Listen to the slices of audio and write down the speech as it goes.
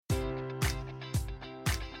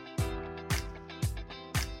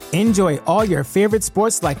Enjoy all your favorite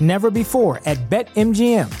sports like never before at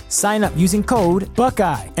BetMGM. Sign up using code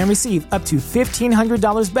Buckeye and receive up to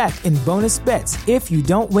 $1,500 back in bonus bets if you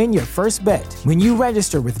don't win your first bet. When you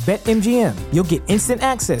register with BetMGM, you'll get instant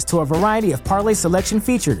access to a variety of parlay selection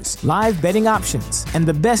features, live betting options, and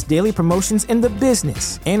the best daily promotions in the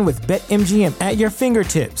business. And with BetMGM at your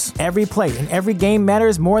fingertips, every play and every game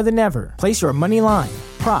matters more than ever. Place your money line,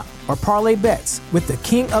 prop, or parlay bets with the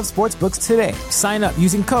king of sportsbooks today. Sign up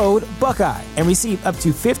using code Buckeye and receive up to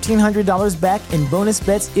 $1,500 back in bonus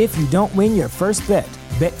bets if you don't win your first bet.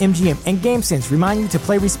 BetMGM and GameSense remind you to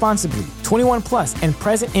play responsibly. 21 plus and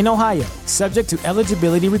present in Ohio, subject to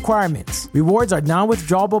eligibility requirements. Rewards are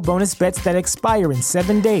non-withdrawable bonus bets that expire in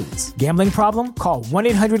 7 days. Gambling problem? Call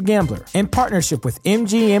 1-800-GAMBLER. In partnership with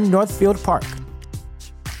MGM Northfield Park.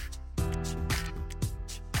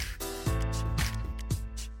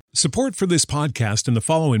 Support for this podcast and the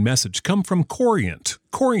following message come from Corient.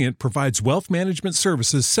 Corient provides wealth management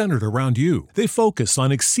services centered around you. They focus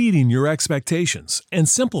on exceeding your expectations and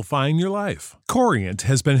simplifying your life. Corient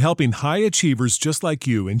has been helping high achievers just like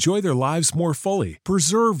you enjoy their lives more fully,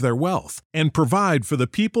 preserve their wealth, and provide for the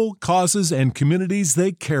people, causes, and communities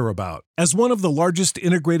they care about. As one of the largest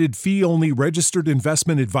integrated fee-only registered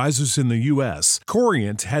investment advisors in the U.S.,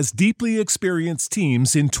 Corient has deeply experienced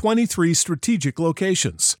teams in 23 strategic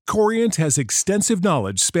locations. Corient has extensive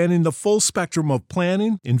knowledge spanning the full spectrum of planning,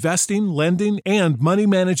 investing, lending, and money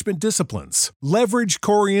management disciplines. Leverage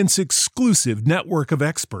Corient's exclusive network of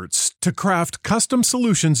experts to craft custom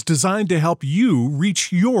solutions designed to help you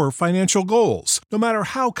reach your financial goals, no matter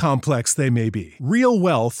how complex they may be. Real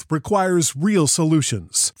wealth requires real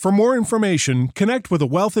solutions. For more information, connect with a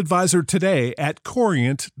wealth advisor today at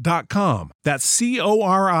Corient.com. That's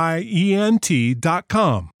Corient.com.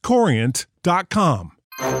 Corient.com.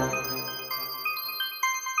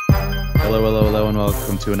 Hello, and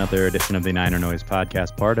welcome to another edition of the Niner Noise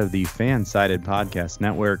Podcast, part of the Fan-Sided Podcast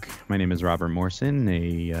Network. My name is Robert Morrison,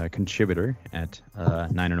 a contributor at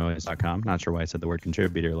NinerNoise.com. Not sure why I said the word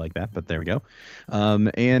contributor like that, but there we go.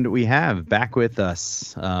 And we have back with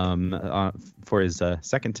us for his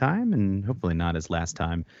second time, and hopefully not his last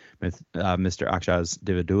time, with Mr. Akshaz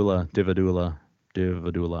Divadula.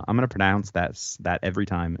 I'm going to pronounce that every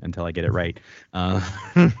time until I get it right.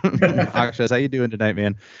 Akshaz, how you doing tonight,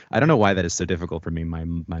 man? I don't know why that is so difficult for me. My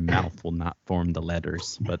mouth will not form the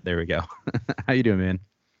letters, but there we go. How you doing, man?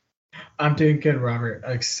 I'm doing good, Robert.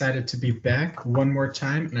 Excited to be back one more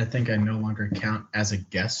time, and I think I no longer count as a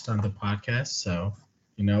guest on the podcast. So,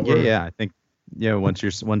 I think once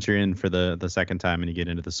you're in for the second time and you get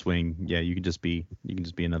into the swing, you can just be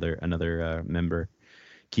another member.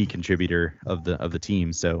 Key contributor of the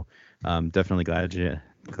team, so definitely glad to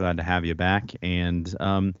have you back. And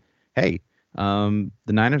the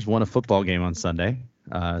Niners won a football game on Sunday,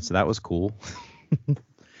 so that was cool.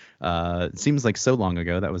 It seems like so long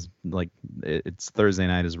ago. That was like it's Thursday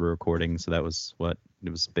night as we're recording, so that was it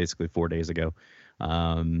was basically 4 days ago.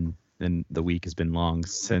 And the week has been long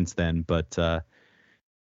since then, but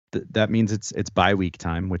that means it's bye week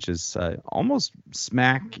time, which is almost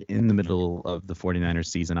smack in the middle of the 49ers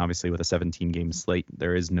season. Obviously, with a 17-game slate,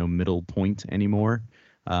 there is no middle point anymore.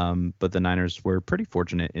 But the Niners were pretty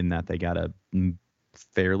fortunate in that they got a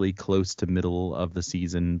fairly close to middle of the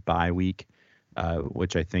season bye week,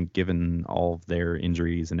 which I think, given all of their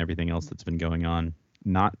injuries and everything else that's been going on,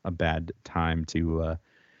 not a bad time to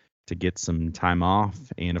get some time off.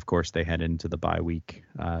 And of course, they head into the bye week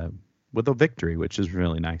with a victory, which is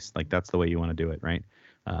really nice. Like, that's the way you want to do it, right?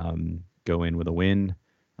 Go in with a win.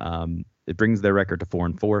 It brings their record to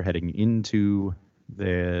 4-4 heading into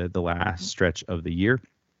the last stretch of the year.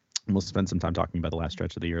 And we'll spend some time talking about the last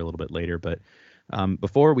stretch of the year a little bit later. But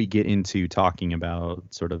before we get into talking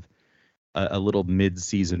about sort of a little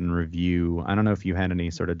mid-season review, I don't know if you had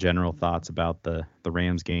any sort of general thoughts about the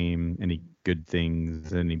Rams game, any good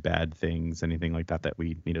things, any bad things, anything like that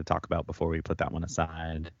we need to talk about before we put that one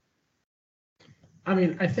aside. I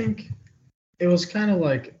mean, I think it was kind of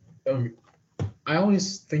like, I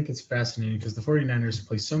always think it's fascinating because the 49ers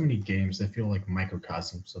play so many games that feel like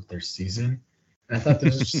microcosms of their season. And I thought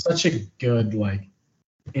this was such a good,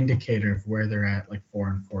 indicator of where they're at,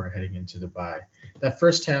 4-4 heading into the bye. That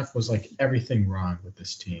first half was everything wrong with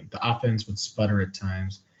this team. The offense would sputter at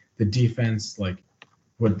times. The defense,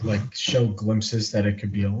 would show glimpses that it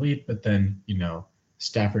could be elite, but then,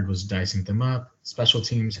 Stafford was dicing them up. Special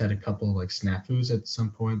teams had a couple snafus at some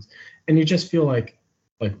points, and you just feel like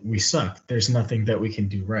we suck. There's nothing that we can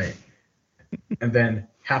do right. And then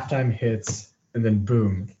halftime hits, and then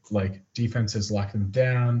boom, defense is locking them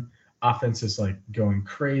down. Offense is going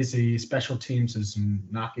crazy. Special teams is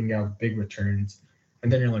knocking out big returns,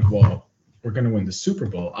 and then you're like, well, we're going to win the Super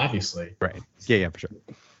Bowl, obviously. Right. Yeah, for sure.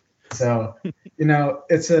 So,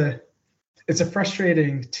 it's a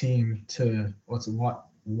frustrating team to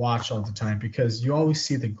watch all the time because you always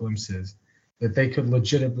see the glimpses that they could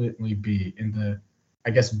legitimately be in the, I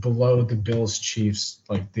guess, below the Bills, Chiefs.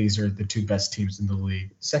 Like, these are the two best teams in the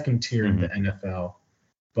league, second tier in the NFL.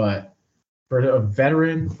 But for a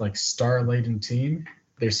veteran, like, star-laden team,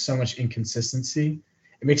 there's so much inconsistency.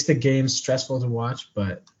 It makes the game stressful to watch,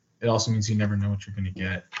 but it also means you never know what you're going to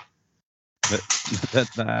get.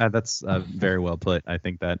 That's very well put. I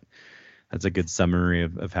think that's a good summary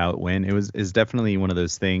of how it went. Is definitely one of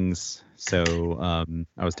those things. So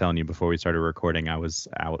I was telling you before we started recording, I was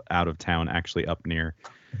out of town, actually up near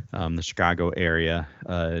the Chicago area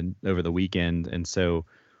over the weekend, and so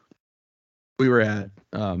we were at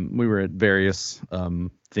various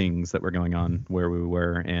things that were going on where we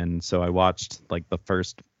were, and so I watched like the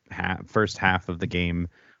first half of the game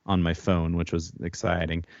on my phone, which was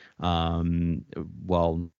exciting,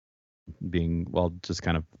 while just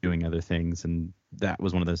kind of doing other things. And that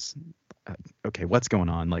was one of those, okay, what's going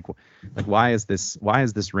on? Like why is this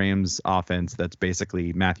Rams offense that's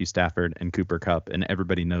basically Matthew Stafford and Cooper Kupp, and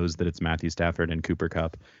everybody knows that it's Matthew Stafford and Cooper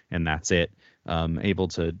Kupp, and that's it, able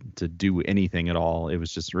to do anything at all? It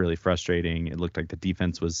was just really frustrating. It looked like the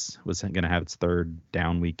defense was going to have its third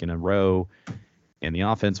down week in a row, and the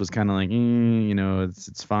offense was kind of like,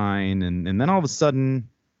 it's fine. And then all of a sudden,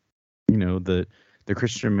 the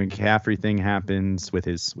Christian McCaffrey thing happens with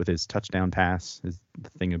his touchdown pass, the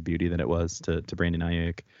thing of beauty that it was to Brandon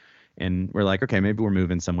Ayuk. And we're like, okay, maybe we're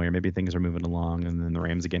moving somewhere. Maybe things are moving along. And then the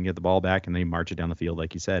Rams again get the ball back and they march it down the field,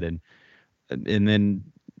 like you said. And then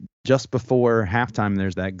just before halftime,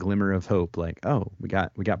 there's that glimmer of hope, like, oh, we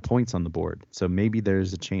got points on the board. So maybe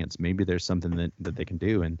there's a chance. Maybe there's something that they can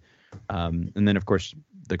do. And then, of course,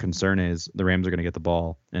 the concern is the Rams are going to get the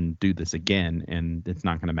ball and do this again, and it's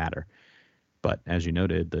not going to matter. But as you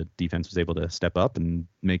noted, the defense was able to step up and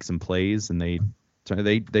make some plays, and they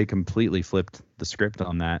completely flipped the script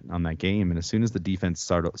on that game. And as soon as the defense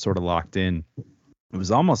sort of locked in, it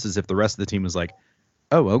was almost as if the rest of the team was like,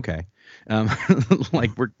 "Oh, okay,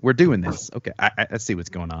 like we're doing this. Okay, I see what's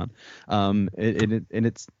going on."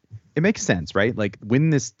 It makes sense, right? Like,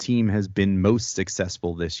 when this team has been most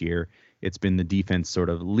successful this year, it's been the defense sort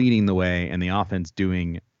of leading the way and the offense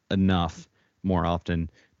doing enough more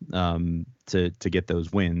often to get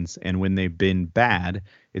those wins. And when they've been bad,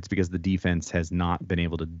 it's because the defense has not been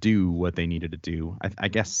able to do what they needed to do. I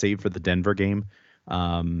guess save for the Denver game,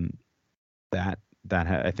 that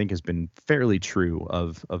I think has been fairly true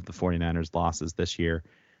of the 49ers losses this year,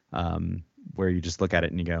 where you just look at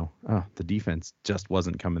it and you go, oh, the defense just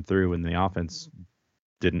wasn't coming through and the offense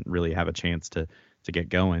didn't really have a chance to get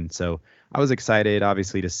going. So I was excited,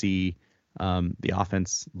 obviously, to see the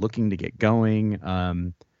offense looking to get going. I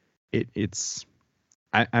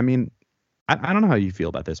mean, I don't know how you feel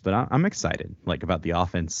about this, but I'm excited, like, about the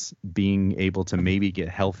offense being able to maybe get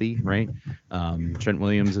healthy, right? Trent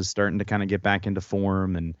Williams is starting to kind of get back into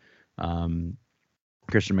form, and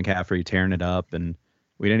Christian McCaffrey tearing it up, and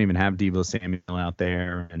we didn't even have Deebo Samuel out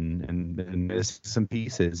there, and there's some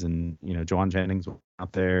pieces, and Juwan Jennings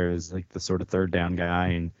out there is like the sort of third down guy,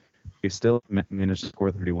 and we still managed to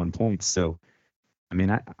score 31 points. So, I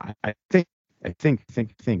mean, I think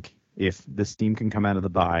if this team can come out of the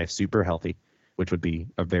bye super healthy, which would be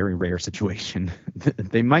a very rare situation,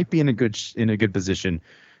 they might be in a good position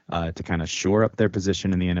to kind of shore up their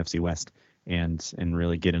position in the NFC West and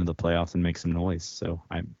really get into the playoffs and make some noise. So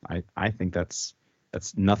I think that's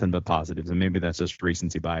nothing but positives, and maybe that's just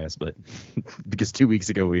recency bias, but because 2 weeks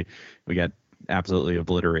ago we got absolutely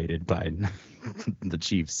obliterated by the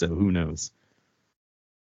Chiefs, so who knows?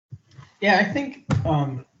 Yeah, I think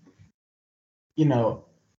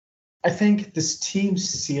I think this team's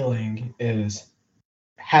ceiling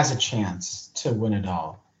has a chance to win it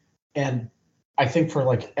all. And I think for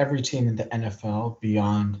like every team in the NFL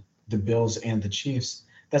beyond the Bills and the Chiefs,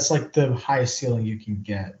 that's like the highest ceiling you can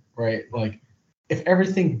get, right? Like, if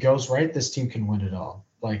everything goes right, this team can win it all.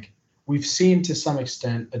 Like, we've seen to some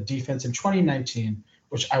extent a defense in 2019,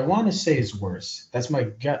 which I want to say is worse. That's my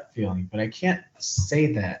gut feeling, but I can't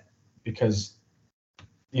say that because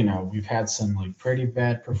we've had some like pretty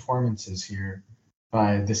bad performances here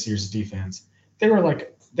by this year's defense. They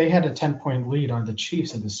had a 10-point lead on the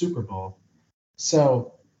Chiefs in the Super Bowl.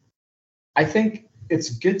 So I think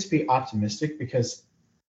it's good to be optimistic because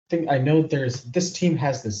I know this team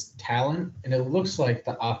has this talent, and it looks like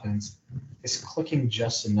the offense is clicking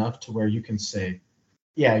just enough to where you can say,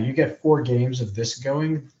 yeah, you get 4 games of this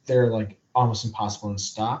going, they're like almost impossible to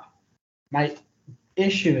stop. My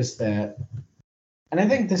issue is that And I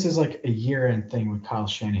think this is like a year-end thing with Kyle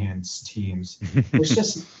Shanahan's teams.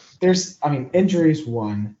 There's injuries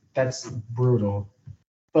one, that's brutal,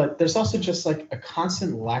 but there's also just like a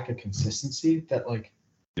constant lack of consistency that like,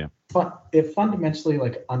 it fundamentally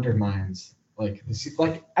like undermines like this.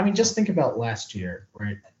 Like, I mean, just think about last year,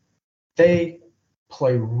 right? They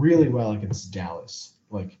play really well against Dallas,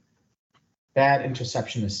 like bad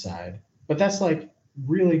interception aside, but that's like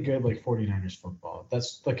really good like 49ers football.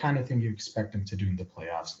 That's the kind of thing you expect them to do in the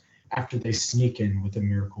playoffs after they sneak in with a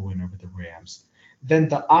miracle win over the Rams. Then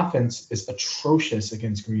the offense is atrocious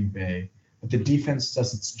against Green Bay, but the defense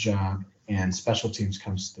does its job and special teams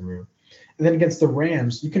comes through. And then against the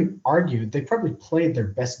Rams, you can argue they probably played their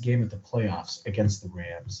best game of the playoffs against the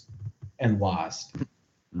Rams and lost.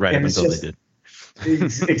 Right, and until they did.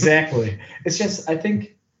 Exactly. It's just, I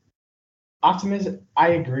think optimism, I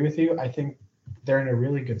agree with you. I think they're in a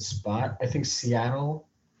really good spot. I think Seattle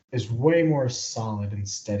is way more solid and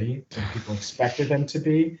steady than people expected them to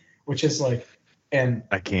be, which is like, and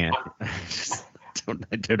I can't. I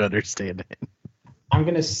don't understand it. I'm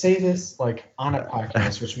going to say this like on a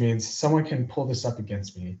podcast, which means someone can pull this up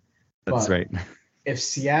against me. That's right. If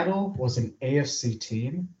Seattle was an AFC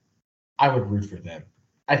team, I would root for them.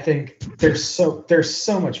 I think they're so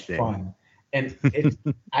much fun. And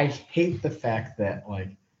I hate the fact that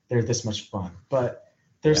like they're this much fun, but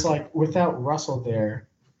there's like without Russell there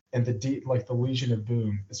and the Legion of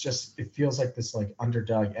Boom, it feels like this like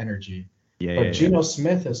underdog energy. But Geno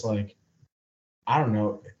Smith is like, I don't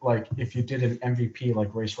know, like if you did an MVP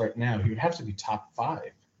like race right now, he would have to be top 5.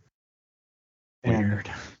 And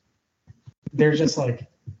they're just like,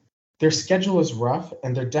 their schedule is rough,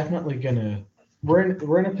 and they're definitely gonna.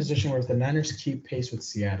 We're in a position where if the Niners keep pace with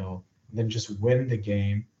Seattle, then just win the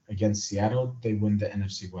game against Seattle, they win the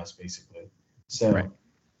NFC West basically. So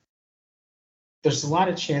there's a lot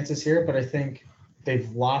of chances here, but I think they've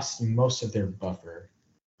lost most of their buffer.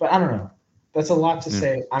 But I don't know. That's a lot to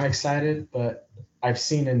say. I'm excited, but I've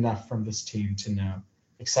seen enough from this team to know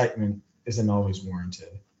excitement isn't always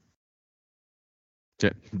warranted.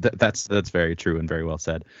 That's very true and very well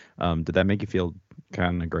said. Did that make you feel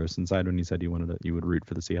kind of gross inside when you said you would root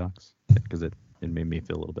for the Seahawks? Because it made me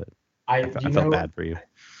feel a little bit. I felt bad for you.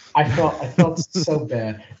 I felt so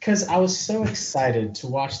bad because I was so excited to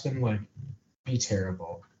watch them like be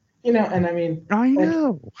terrible, And I mean, I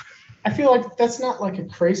know. I feel like that's not like a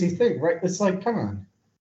crazy thing, right? It's like, come on,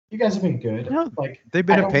 you guys have been good. No, like they've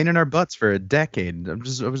been a pain in our butts for a decade. I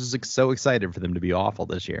was just like, so excited for them to be awful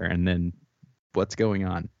this year, and then what's going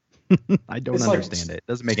on? I don't understand it. It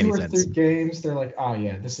doesn't make any sense. 2 or 3 games, they're like, oh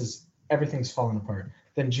yeah, everything's falling apart.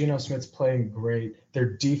 Then Geno Smith's playing great.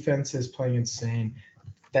 Their defense is playing insane.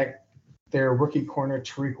 Their rookie corner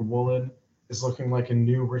Tariq Woolen is looking like a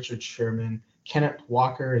new Richard Sherman. Kenneth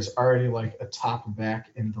Walker is already like a top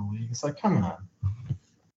back in the league. It's like, come on,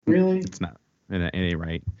 really? It's not. It ain't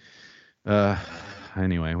right.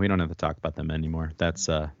 Anyway, we don't have to talk about them anymore. That's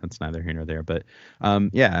neither here nor there. But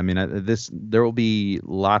yeah, I mean, there will be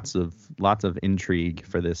lots of intrigue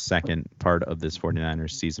for this second part of this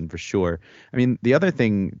 49ers season for sure. I mean, the other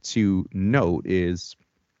thing to note is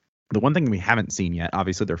the one thing we haven't seen yet.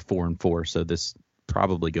 Obviously, they're 4-4, so this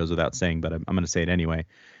probably goes without saying, but I'm going to say it anyway.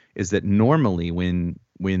 Is that normally when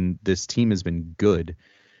this team has been good,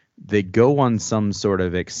 they go on some sort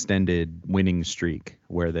of extended winning streak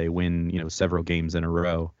where they win, several games in a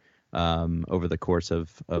row over the course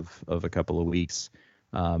of a couple of weeks,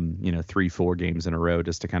 3-4 games in a row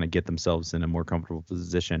just to kind of get themselves in a more comfortable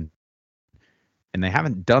position. And they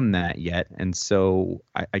haven't done that yet. And so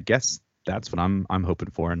I guess that's what I'm hoping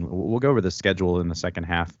for. And we'll go over the schedule in the second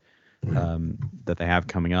half that they have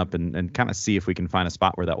coming up and kind of see if we can find a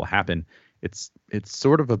spot where that will happen. It's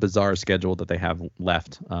sort of a bizarre schedule that they have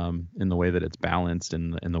left in the way that it's balanced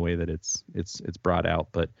and in the way that it's brought out,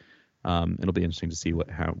 but it'll be interesting to see what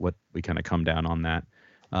we kind of come down on that.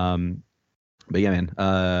 But yeah, man,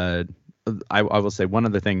 I will say one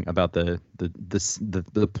other thing about the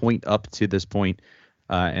point up to this point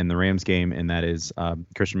in the Rams game, and that is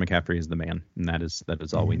Christian McCaffrey is the man, and that is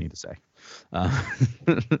all we need to say.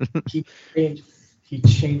 He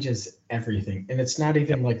changes everything, and it's not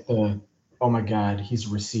even like oh my God, he's a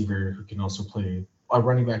receiver who can also play a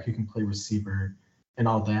running back who can play receiver and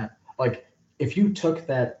all that. Like if you took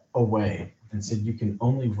that away and said you can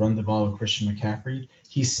only run the ball with Christian McCaffrey,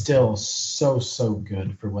 he's still so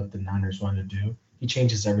good for what the Niners want to do. He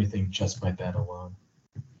changes everything just by that alone.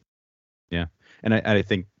 Yeah, and I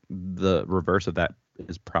think the reverse of that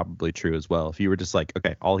is probably true as well. If you were just like,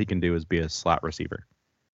 okay, all he can do is be a slot receiver,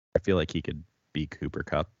 I feel like he could be Cooper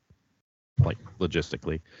Kupp. like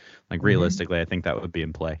logistically. Like realistically, I think that would be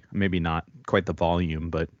in play. Maybe not quite the volume,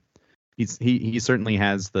 but he certainly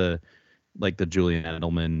has the Julian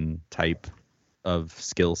Edelman type of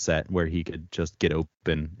skill set where he could just get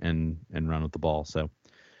open and run with the ball. So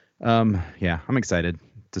yeah, I'm excited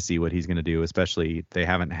to see what he's going to do, especially they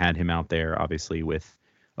haven't had him out there obviously with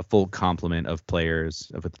a full complement of players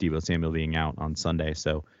with Deebo Samuel being out on Sunday.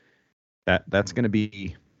 So that's going to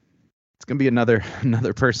be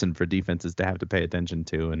another person for defenses to have to pay attention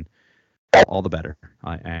to, and all the better,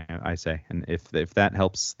 I say. And if that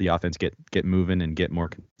helps the offense get moving and get more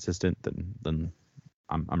consistent, then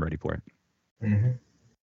I'm ready for it. Mm-hmm.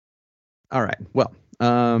 All right. Well,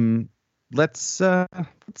 let's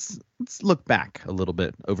look back a little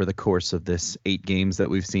bit over the course of this 8 games that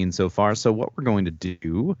we've seen so far. So what we're going to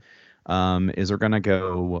do is we're going to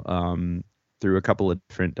go through a couple of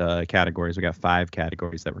different categories. We got 5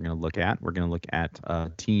 categories that we're going to look at. We're going to look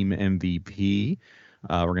at team MVP.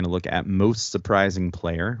 We're going to look at most surprising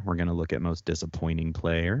player. We're going to look at most disappointing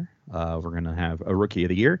player. We're going to have a rookie of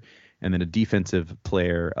the year, and then a defensive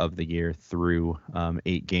player of the year through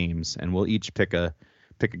 8 games. And we'll each pick a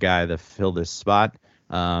guy to fill this spot.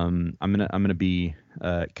 I'm gonna be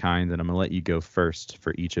kind, and I'm gonna let you go first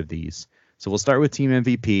for each of these. So we'll start with team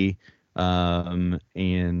MVP. And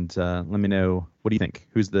let me know, what do you think?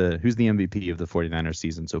 Who's the MVP of the 49ers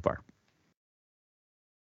season so far?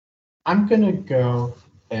 I'm going to go,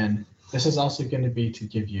 and this is also going to be to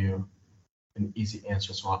give you an easy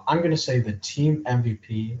answer as well. I'm going to say the team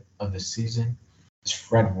MVP of the season is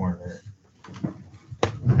Fred Warner.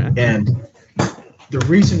 And the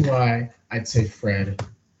reason why I'd say Fred,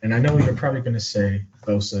 and I know you're probably going to say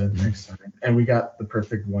Bosa next time, and we got the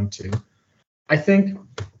perfect one too. I think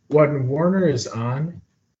when Warner is on,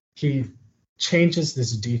 he changes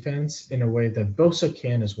this defense in a way that Bosa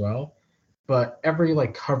can as well. But every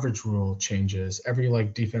coverage rule changes, every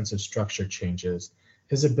defensive structure changes.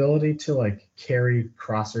 His ability to carry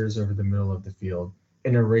crossers over the middle of the field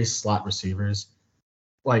and erase slot receivers,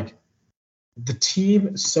 the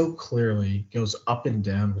team so clearly goes up and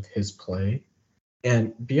down with his play.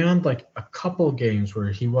 And beyond a couple games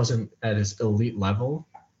where he wasn't at his elite level,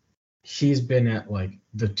 he's been at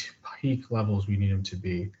the peak levels we need him to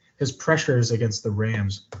be. His pressures against the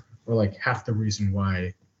Rams were half the reason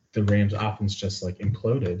why the Rams offense just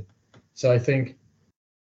imploded. So I think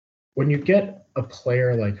when you get a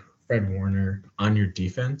player like Fred Warner on your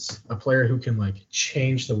defense, a player who can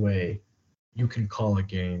change the way you can call a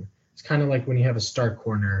game, it's kind of like when you have a star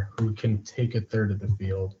corner who can take a third of the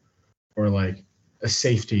field, or a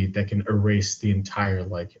safety that can erase the entire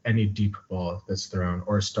any deep ball that's thrown,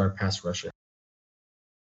 or a star pass rusher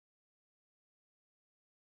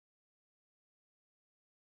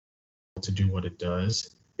to do what it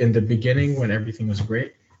does in the beginning when everything was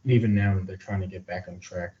great, and even now when they're trying to get back on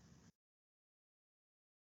track.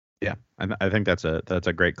 Yeah, I think that's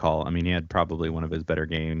a great call. I mean, he had probably one of his better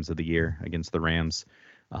games of the year against the Rams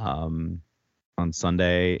on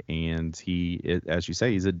Sunday, and as you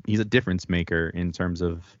say, he's a difference maker in terms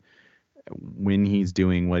of when he's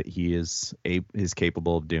doing what he is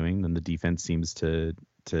capable of doing. Then the defense seems to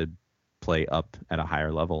play up at a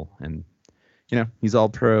higher level, and he's all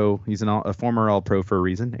pro. He's a former all pro for a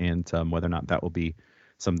reason, and whether or not that will be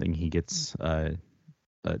something he gets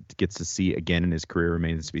to see again in his career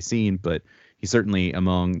remains to be seen. But he's certainly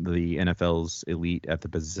among the NFL's elite at the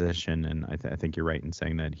position, and I think you're right in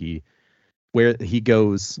saying that where he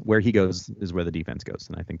goes is where the defense goes,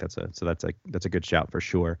 and I think that's a good shout for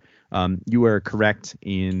sure. You are correct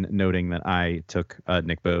in noting that I took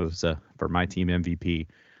Nick Bosa for my team MVP.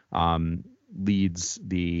 Leads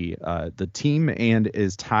the team and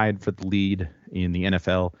is tied for the lead in the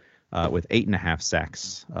NFL with 8.5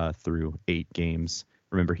 sacks through 8 games.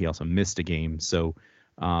 Remember, he also missed a game, so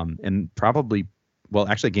and probably, well,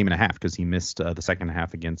 actually a game and a half, because he missed the second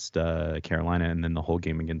half against Carolina, and then the whole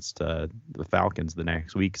game against the Falcons the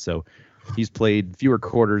next week. So he's played fewer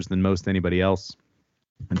quarters than most anybody else,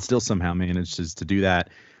 and still somehow manages to do that,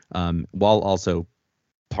 while also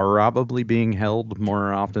probably being held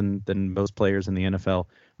more often than most players in the NFL.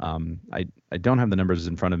 I don't have the numbers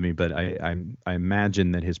in front of me, but I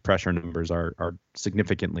imagine that his pressure numbers are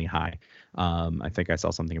significantly high. I think I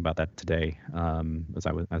saw something about that today as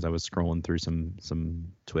I was scrolling through some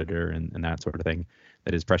Twitter and that sort of thing,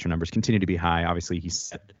 that his pressure numbers continue to be high. Obviously, he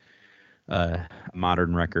set a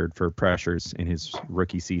modern record for pressures in his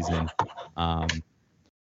rookie season.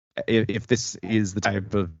 If this is the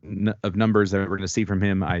type of numbers that we're going to see from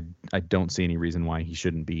him, I don't see any reason why he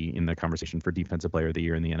shouldn't be in the conversation for Defensive Player of the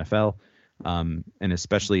Year in the NFL, and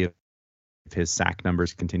especially his sack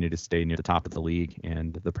numbers continue to stay near the top of the league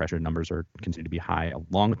and the pressure numbers are continue to be high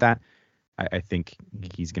along with that, I think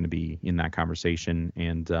he's going to be in that conversation.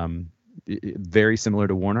 And very similar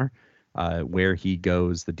to Warner, where he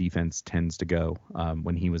goes, the defense tends to go.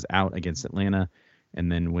 When he was out against Atlanta,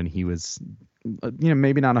 and then when he was,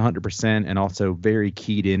 maybe not 100%, and also very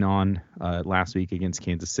keyed in on last week against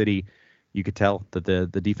Kansas City, you could tell that the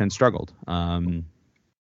defense struggled. We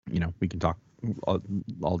can talk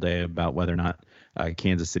all day about whether or not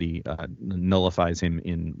Kansas City nullifies him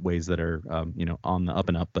in ways that are, on the up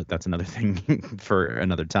and up, but that's another thing for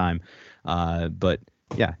another time. But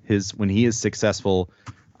yeah, when he is successful,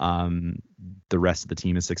 the rest of the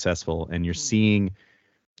team is successful, and you're seeing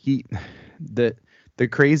the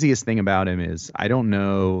craziest thing about him is, I don't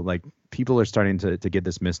know, like, people are starting to get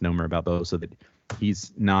this misnomer about Bosa that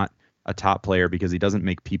he's not a top player because he doesn't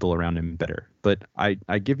make people around him better. But I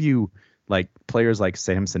give you like players like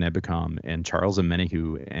Samson Ebukam and Charles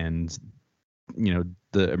Omenihu and,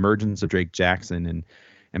 the emergence of Drake Jackson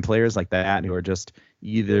and players like that who are just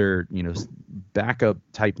either, backup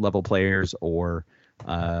type level players or,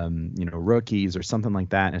 rookies or something like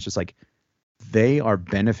that. And it's just like, they are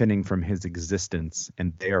benefiting from his existence,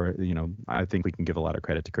 and they are, I think we can give a lot of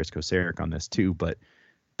credit to Chris Kocurek on this too, but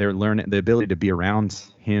they're learning the ability to be around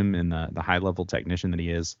him and the high level technician that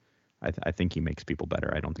he is. I think he makes people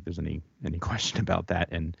better. I don't think there's any question about that.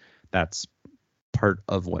 And that's part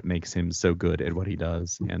of what makes him so good at what he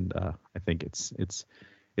does. And I think it's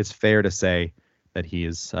fair to say that he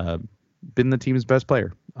has been the team's best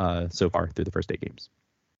player so far through the first 8 games.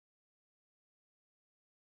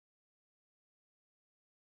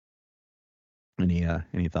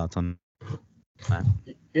 Any thoughts on that?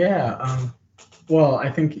 Yeah. Well, I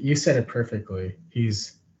think you said it perfectly.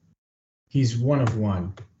 He's one of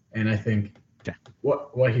one. And I think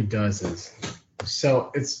what he does is,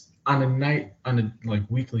 so it's on a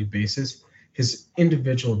weekly basis, his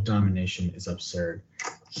individual domination is absurd.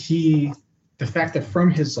 The fact that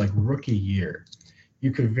from his rookie year,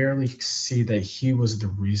 you could barely see that he was the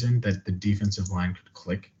reason that the defensive line could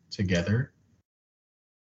click together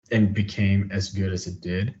and became as good as it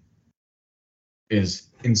did is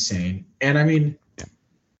insane. And I mean,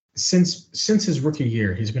 since his rookie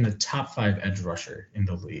year, he's been a top 5 edge rusher in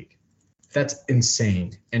the league. That's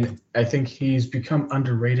insane. And I think he's become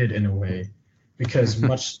underrated in a way because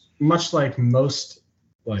much like most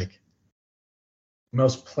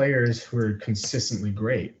players who are consistently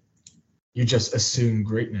great, you just assume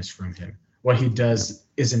greatness from him. What he does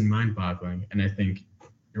isn't mind-boggling, and I think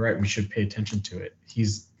you're right, we should pay attention to it.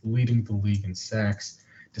 He's leading the league in sacks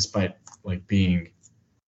despite being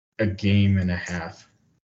a game and a half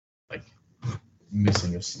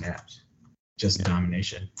missing of snaps. Just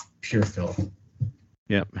domination, pure filth.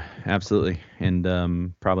 Yep, absolutely. And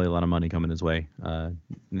probably a lot of money coming his way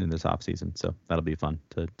in this offseason. So that'll be fun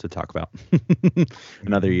to talk about.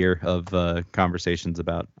 Another year of conversations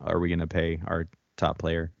about, are we going to pay our top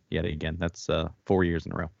player yet again? That's 4 years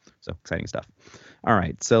in a row. So exciting stuff. All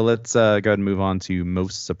right, so let's go ahead and move on to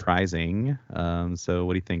most surprising. So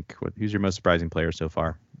what do you think? Who's your most surprising player so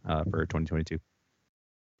far for 2022?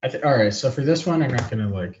 All right, so for this one, I'm not going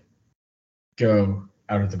to go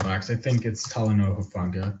out of the box. I think it's Talanoa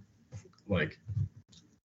Hufanga.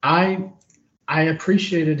 I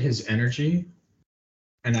appreciated his energy,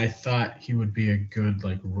 and I thought he would be a good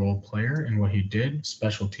role player in what he did.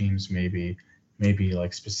 Special teams, maybe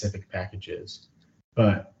specific packages,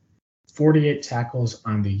 but 48 tackles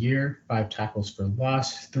on the year, 5 tackles for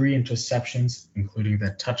loss, 3 interceptions, including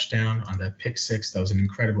that touchdown on that pick 6. That was an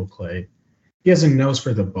incredible play. He has a nose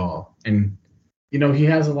for the ball, and he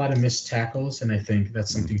has a lot of missed tackles, and I think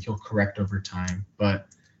that's something he'll correct over time. But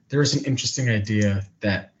there is an interesting idea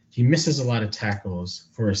that he misses a lot of tackles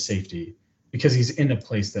for a safety because he's in a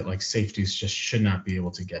place that safeties just should not be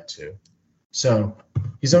able to get to. So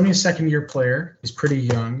he's only a second-year player. He's pretty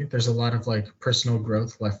young. There's a lot of personal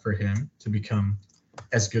growth left for him to become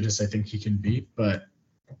as good as I think he can be. But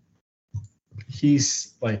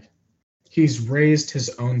he's raised his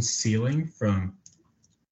own ceiling from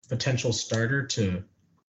potential starter to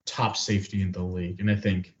top safety in the league. And I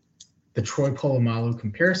think the Troy Polamalu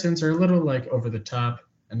comparisons are a little over the top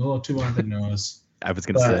and a little too on the nose. I was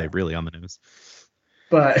going to say really on the nose.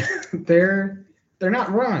 But they're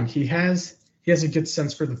not wrong. He has a good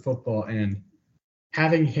sense for the football, and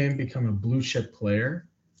having him become a blue chip player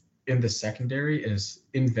in the secondary is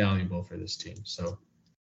invaluable for this team. So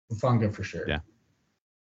Hufanga for sure.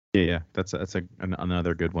 Yeah, that's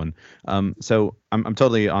another good one. So I'm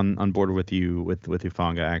totally on board with you with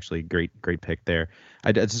Hufanga. Actually, great pick there.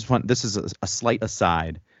 I just want, this is a slight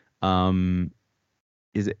aside.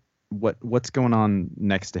 Is it what's going on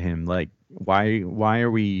next to him? Like, why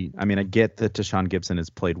are we? I mean, I get that Tashawn Gibson has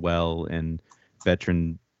played well and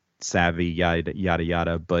veteran savvy, yada yada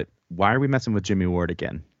yada, but why are we messing with Jimmy Ward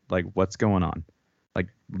again? Like, what's going on? Like,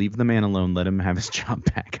 leave the man alone. Let him have his job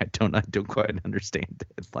back. I don't quite understand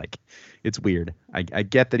it. Like, it's weird. I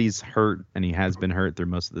get that he's hurt and he has been hurt through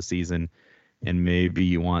most of the season, and maybe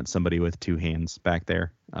you want somebody with two hands back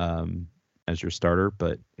there as your starter,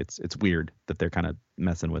 but it's weird that they're kind of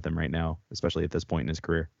messing with him right now, especially at this point in his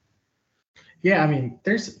career. Yeah, I mean,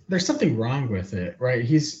 there's something wrong with it, right?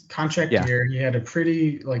 He's contract year. He had a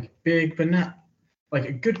pretty like big, but not like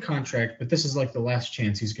a good contract, but this is like the last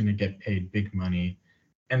chance he's going to get paid big money,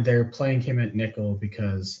 and they're playing him at nickel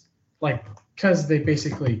because they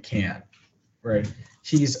basically can, right?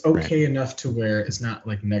 He's okay enough to where it's not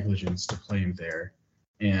like negligence to play him there,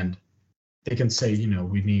 and they can say,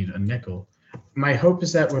 we need a nickel. My hope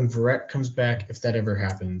is that when Verrett comes back, if that ever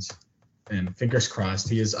happens, and fingers crossed,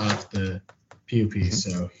 he is off the PUP,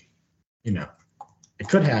 so it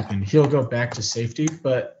could happen. He'll go back to safety,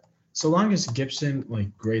 but so long as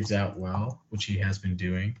Gibson grades out well, which he has been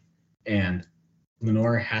doing, and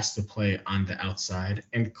Lenoir has to play on the outside,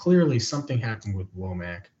 and clearly something happened with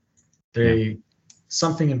Womack.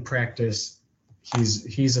 Something in practice.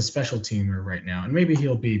 He's a special teamer right now, and maybe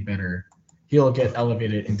he'll be better. He'll get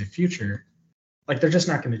elevated in the future. They're just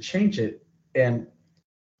not going to change it. And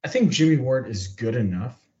I think Jimmy Ward is good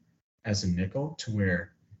enough as a nickel to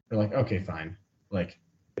where they're like, okay, fine.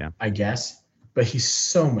 I guess. But he's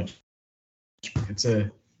so much.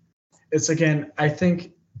 It's again, I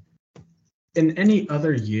think in any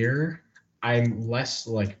other year, I'm less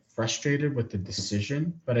frustrated with the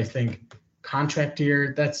decision. But I think contract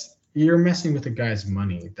year, you're messing with the guy's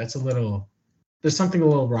money. There's something a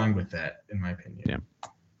little wrong with that, in my opinion.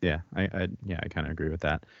 Yeah, I kind of agree with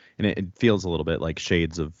that. And it feels a little bit like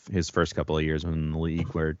shades of his first couple of years in the league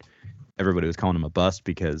where everybody was calling him a bust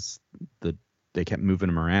because they kept moving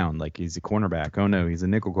him around. Like, he's a cornerback. Oh, no, he's a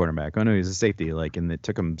nickel cornerback. Oh, no, he's a safety. And it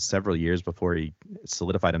took him several years before he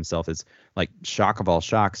solidified himself as, shock of all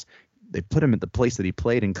shocks. They put him at the place that he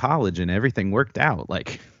played in college and everything worked out.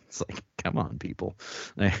 It's come on, people.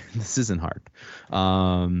 This isn't hard.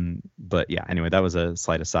 But yeah, anyway, that was a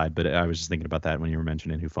slight aside, but I was just thinking about that when you were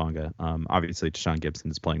mentioning Hufanga. Obviously Tashawn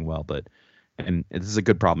Gibson is playing well, and this is a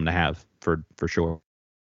good problem to have for sure.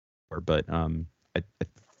 But I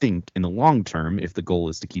think in the long term, if the goal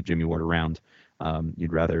is to keep Jimmy Ward around,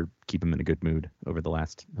 you'd rather keep him in a good mood over the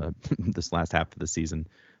this last half of the season.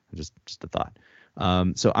 Just a thought.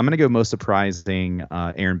 So I'm going to go most surprising,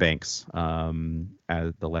 Aaron Banks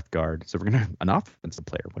as the left guard. So we're going to an offensive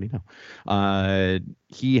player. What do you know?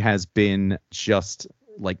 He has been just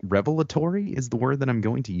revelatory is the word that I'm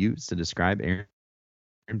going to use to describe Aaron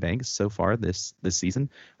Banks so far this season.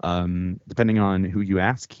 Depending on who you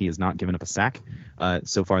ask, he has not given up a sack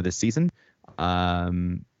so far this season.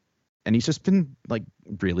 And he's just been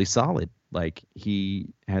really solid. He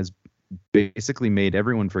has basically made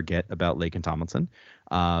everyone forget about Laken Tomlinson,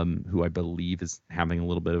 who I believe is having a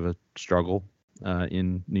little bit of a struggle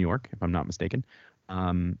in New York, if I'm not mistaken.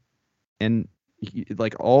 And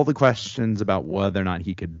all the questions about whether or not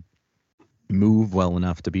he could move well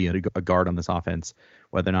enough to be a guard on this offense,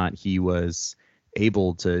 whether or not he was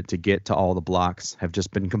able to get to all the blocks, have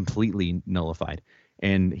just been completely nullified.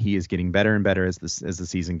 And he is getting better and better as the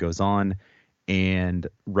season goes on. And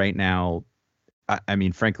right now, I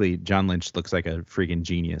mean, frankly, John Lynch looks like a freaking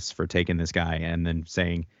genius for taking this guy and then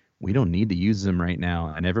saying, we don't need to use him right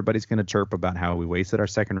now. And everybody's going to chirp about how we wasted our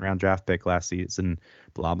second round draft pick last season,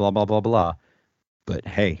 blah, blah, blah, blah, blah. But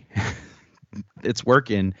hey, it's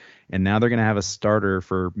working. And now they're going to have a starter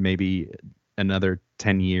for maybe another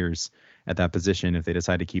 10 years at that position if they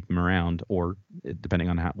decide to keep him around, or depending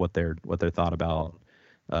on what their thought about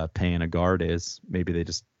paying a guard is. Maybe they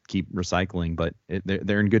just keep recycling, but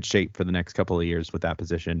they're in good shape for the next couple of years with that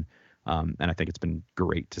position. And I think it's been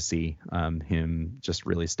great to see him just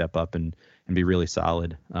really step up and be really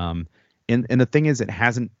solid. And the thing is, it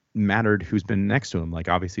hasn't mattered who's been next to him.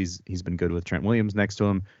 Obviously he's been good with Trent Williams next to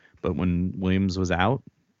him, but when Williams was out,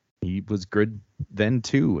 he was good then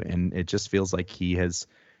too. And it just feels like he has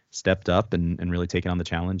stepped up and really taken on the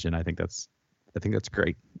challenge. And I think that's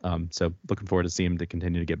great. So looking forward to see him to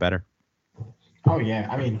continue to get better. Oh yeah,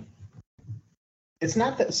 I mean, it's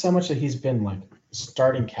not that so much that he's been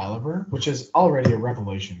starting caliber, which is already a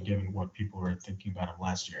revelation given what people were thinking about him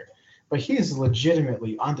last year. But he is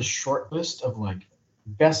legitimately on the short list of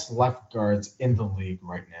best left guards in the league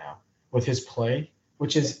right now with his play,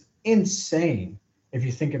 which is insane if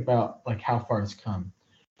you think about how far it's come.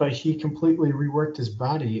 But he completely reworked his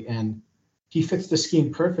body, and he fits the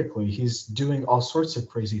scheme perfectly. He's doing all sorts of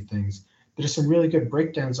crazy things. There's some really good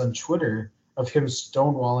breakdowns on Twitter of him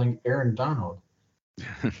stonewalling Aaron Donald.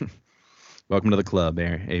 Welcome to the club,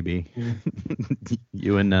 AB.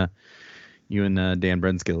 You and Dan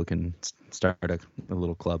Brunskill can start a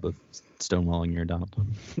little club of stonewalling Aaron Donald.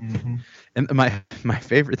 Mm-hmm. And my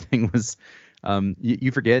favorite thing was,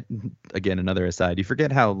 you forget, again, another aside, you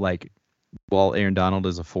forget how, like, while Aaron Donald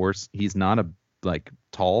is a force, he's not a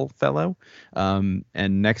tall fellow. And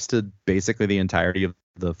next to basically the entirety of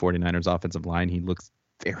the 49ers offensive line, he looks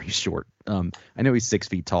very short. I know he's 6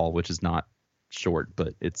 feet tall, which is not short,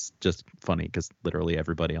 but it's just funny because literally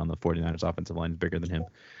everybody on the 49ers offensive line is bigger than him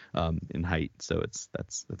in height. So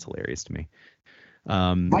that's hilarious to me.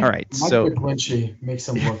 All right. Mike McGlinchey makes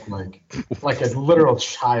him look like a literal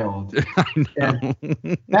child.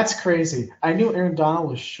 And that's crazy. I knew Aaron Donald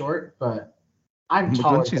was short, but I'm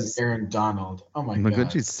taller than Aaron Donald. Oh my god.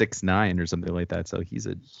 McGlinchey's 6'9" or something like that. So he's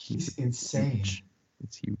insane. Huge.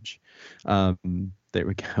 It's huge. There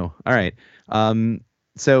we go. All right.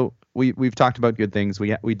 So we've talked about good things.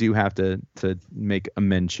 We do have to make a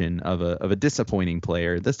mention of a disappointing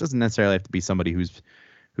player. This doesn't necessarily have to be somebody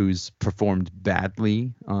who's performed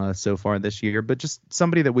badly so far this year, but just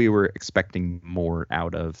somebody that we were expecting more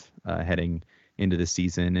out of heading into the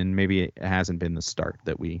season, and maybe it hasn't been the start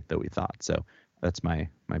that we thought. So that's my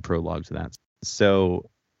prologue to that. So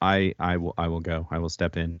I will go. I will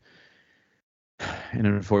step in, and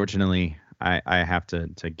unfortunately, I have to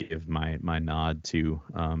give my nod to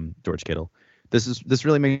George Kittle. This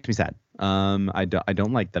really makes me sad. I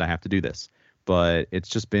don't like that I have to do this, but it's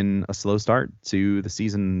just been a slow start to the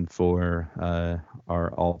season for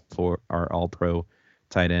our All-Pro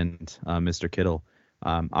tight end, Mr. Kittle.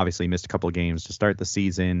 Obviously missed a couple of games to start the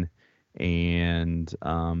season, and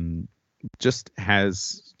just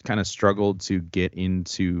has kind of struggled to get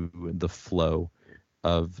into the flow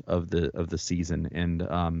of the season, and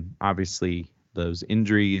obviously those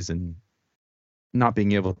injuries and not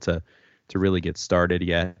being able to really get started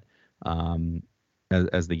yet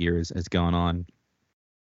as the year has gone on.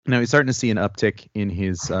 Now he's starting to see an uptick in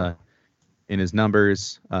his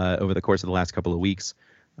numbers over the course of the last couple of weeks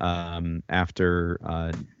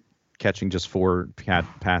after catching just 4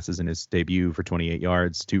 passes in his debut for 28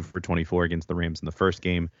 yards, 2 for 24 against the Rams in the first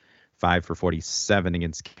game, 5 for 47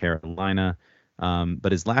 against Carolina.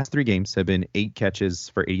 But his last 3 games have been 8 catches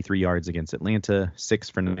for 83 yards against Atlanta, 6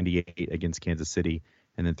 for 98 against Kansas City,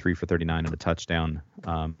 and then 3 for 39 and a touchdown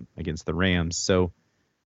against the Rams. So,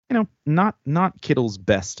 not Kittle's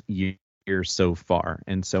best year so far.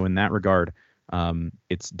 And so in that regard,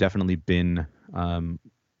 it's definitely been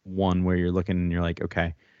one where you're looking and you're like,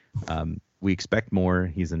 okay, we expect more.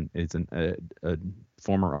 He's a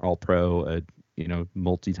former All-Pro, a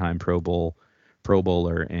multi-time Pro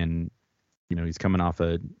Bowler, and he's coming off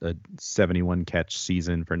a 71 catch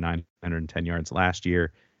season for 910 yards last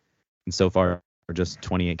year, and so far just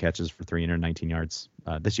 28 catches for 319 yards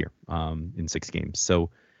this year in 6 games. So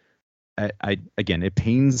again, it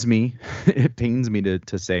pains me. It pains me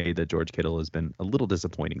to say that George Kittle has been a little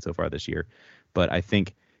disappointing so far this year, but I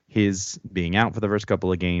think his being out for the first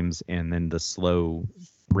couple of games and then the slow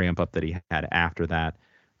ramp up that he had after that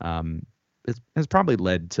has probably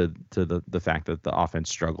led to the fact that the offense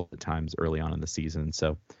struggled at times early on in the season.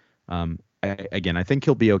 So I think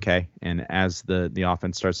he'll be okay. And as the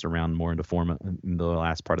offense starts to round more into form in the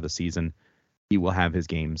last part of the season, he will have his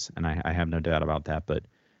games, and I have no doubt about that. But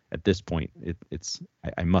at this point,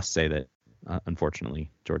 I must say that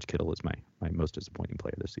unfortunately George Kittle is my most disappointing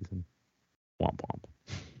player this season. Womp womp.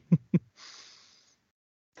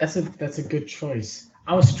 That's a good choice.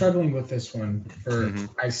 I was struggling with this one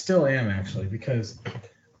I still am actually, because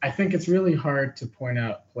I think it's really hard to point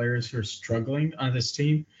out players who are struggling on this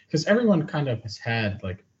team, because everyone kind of has had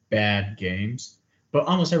bad games, but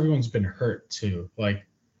almost everyone's been hurt too.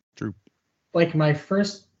 True. My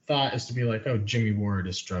first thought is to be oh, Jimmy Ward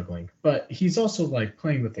is struggling, but he's also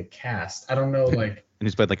playing with a cast. I don't know, and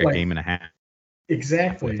he's played a game and a half.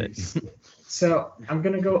 Exactly. So I'm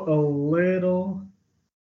gonna go a little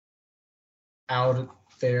out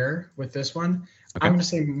there with this one. Okay. I'm going to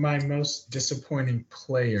say my most disappointing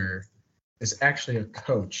player is actually a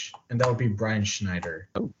coach, and that would be Brian Schneider.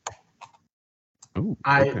 Oh.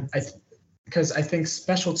 Because I think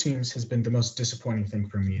special teams has been the most disappointing thing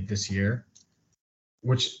for me this year,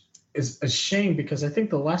 which is a shame because I think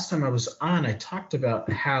the last time I was on, I talked about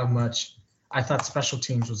how much I thought special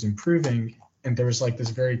teams was improving, and there was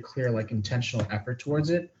this very clear intentional effort towards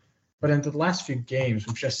it. But in the last few games,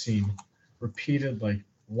 we've just seen repeated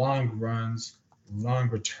long runs, long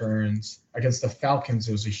returns. Against the Falcons,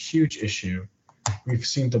 it was a huge issue. We've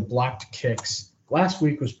seen the blocked kicks. Last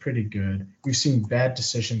week was pretty good. We've seen bad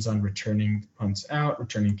decisions on returning punts out,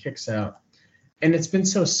 returning kicks out. And it's been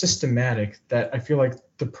so systematic that I feel like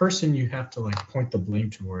the person you have to like point the blame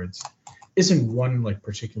towards isn't one like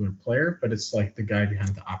particular player, but it's like the guy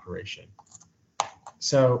behind the operation.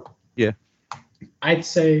 So yeah, I'd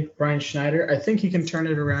say Brian Schneider. I think he can turn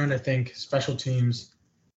it around. I think special teams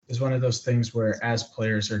is one of those things where as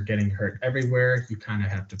players are getting hurt everywhere, you kind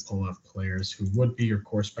of have to pull up players who would be your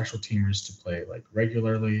core special teamers to play like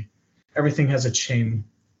regularly. Everything has a chained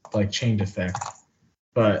effect.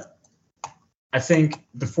 But I think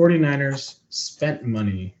the 49ers spent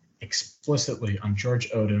money explicitly on George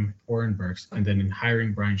Odom, Oren Burks, and then in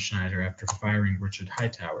hiring Brian Schneider after firing Richard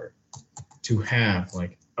Hightower to have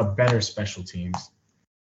like a better special teams.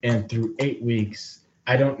 And through 8 weeks,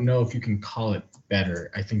 I don't know if you can call it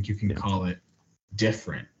better. I think you can call it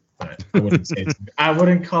different, but I wouldn't say I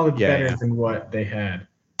wouldn't call it better than what they had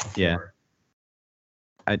before.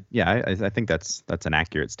 I think that's an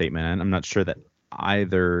accurate statement. And I'm not sure that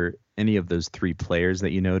either any of those three players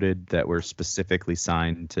that you noted that were specifically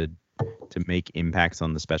signed to make impacts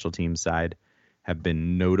on the special teams side have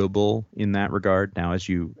been notable in that regard. Now, as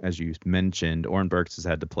you mentioned, Oren Burks has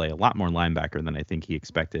had to play a lot more linebacker than I think he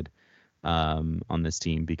expected on this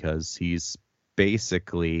team, because he's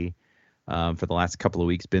basically for the last couple of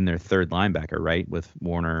weeks been their third linebacker, right, with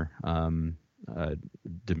Warner,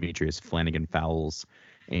 Demetrius Flanagan Fowles,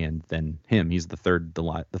 and then him. He's the third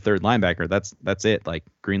linebacker. That's it. Like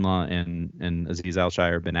Greenlaw and Aziz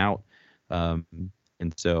Al-Shire have been out, and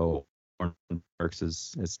so Burks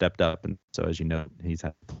has stepped up, and so as you know, he's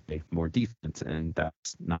had to play more defense, and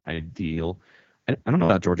that's not ideal. I don't know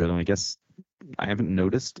about Georgia, though. I guess I haven't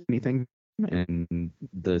noticed anything, and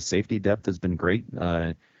the safety depth has been great.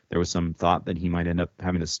 There was some thought that he might end up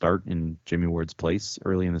having to start in Jimmy Ward's place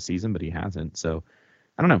early in the season, but he hasn't. So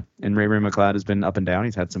I don't know. And Ray McLeod has been up and down.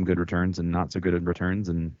 He's had some good returns and not so good returns,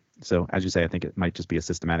 and so as you say, I think it might just be a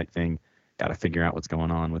systematic thing. Got to figure out what's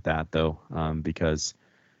going on with that, though, because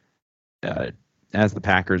as the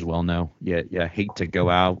Packers well know, you hate to go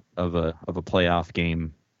out of a playoff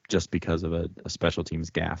game just because of a special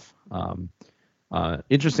teams gaffe.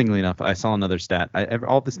 Interestingly enough, I saw another stat.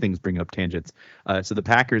 All these things bring up tangents. So the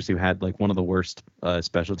Packers, who had like one of the worst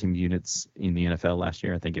special team units in the NFL last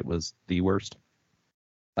year, I think it was the worst,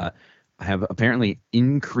 have apparently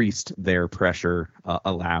increased their pressure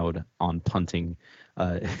allowed on punting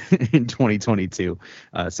in 2022.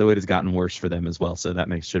 So it has gotten worse for them as well. So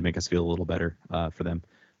that should make us feel a little better for them.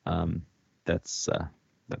 That's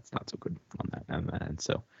not so good on that. And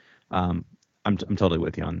so I'm totally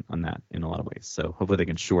with you on that in a lot of ways. So hopefully they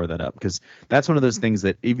can shore that up, because that's one of those things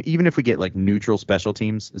that even if we get like neutral special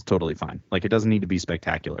teams, is totally fine. Like it doesn't need to be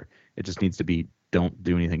spectacular. It just needs to be don't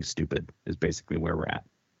do anything stupid is basically where we're at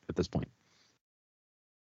this point.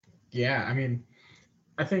 Yeah, I mean,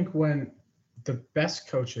 I think when the best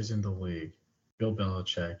coaches in the league, Bill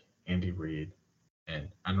Belichick, Andy Reid, and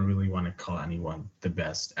I don't really want to call anyone the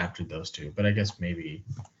best after those two, but I guess maybe,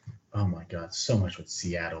 oh my God, so much with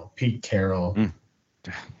Seattle, Pete Carroll,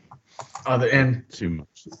 and too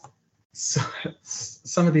much. So,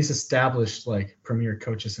 some of these established like premier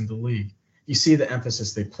coaches in the league, you see the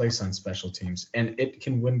emphasis they place on special teams, and it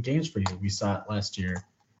can win games for you. We saw it last year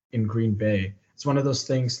in Green Bay. It's one of those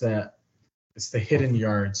things that it's the hidden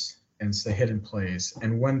yards and it's the hidden plays.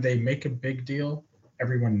 And when they make a big deal,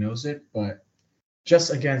 everyone knows it. But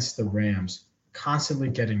just against the Rams, constantly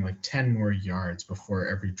getting like 10 more yards before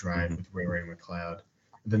every drive with Ray McLeod.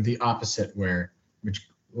 Then the opposite, where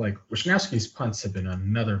Wisniewski's punts have been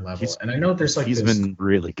another level. And I know there's like he's been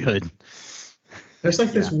really good. There's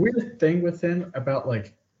like this weird thing with him about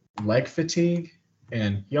like leg fatigue,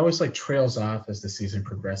 and he always like trails off as the season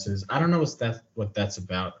progresses. I don't know what that's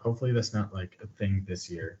about. Hopefully that's not like a thing this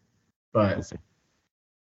year. But we'll see.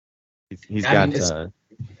 He's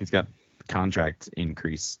got contract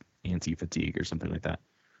increase anti-fatigue or something like that.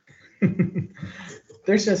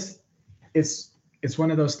 There's just it's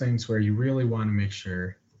one of those things where you really want to make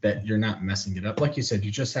sure that you're not messing it up. Like you said,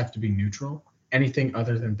 you just have to be neutral. Anything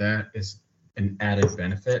other than that is an added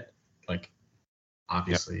benefit. Like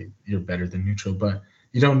obviously you're better than neutral, but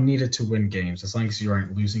you don't need it to win games. As long as you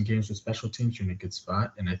aren't losing games with special teams, you're in a good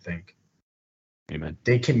spot. And I think Amen.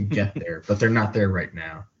 They can get there, but they're not there right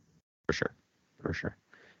now. For sure.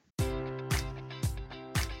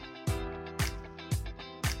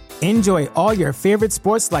 Enjoy all your favorite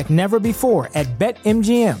sports like never before at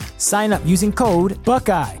BetMGM. Sign up using code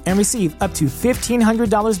Buckeye and receive up to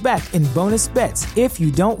 $1,500 back in bonus bets if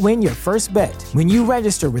you don't win your first bet. When you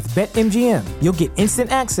register with BetMGM, you'll get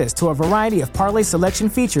instant access to a variety of parlay selection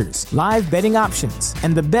features, live betting options,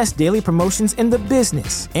 and the best daily promotions in the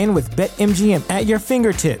business. And with BetMGM at your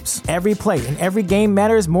fingertips, every play and every game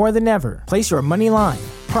matters more than ever. Place your money line,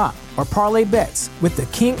 prop, or parlay bets with the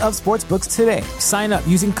king of sportsbooks today. Sign up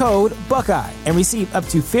using code Buckeye and receive up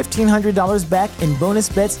to $1,500 back in bonus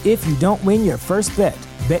bets if you don't win your first bet.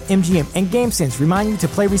 BetMGM and GameSense remind you to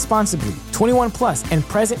play responsibly. 21 plus and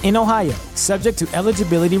present in Ohio, subject to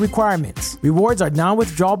eligibility requirements. Rewards are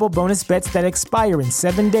non-withdrawable bonus bets that expire in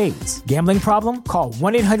 7 days. Gambling problem? Call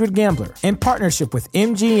 1-800-GAMBLER. In partnership with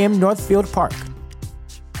MGM Northfield Park.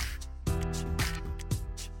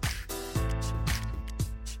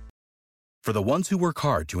 For the ones who work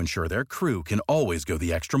hard to ensure their crew can always go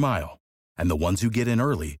the extra mile, and the ones who get in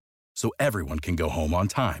early so everyone can go home on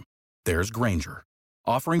time, there's Grainger,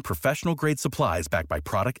 offering professional-grade supplies backed by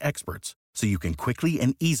product experts so you can quickly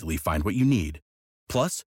and easily find what you need.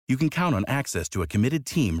 Plus, you can count on access to a committed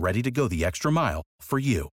team ready to go the extra mile for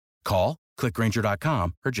you. Call, click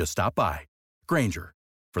Grainger.com, or just stop by. Grainger,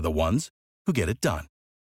 for the ones who get it done.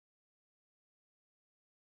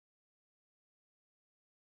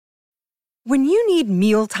 When you need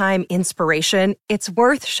mealtime inspiration, it's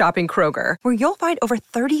worth shopping Kroger, where you'll find over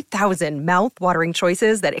 30,000 mouth-watering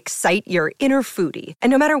choices that excite your inner foodie. And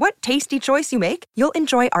no matter what tasty choice you make, you'll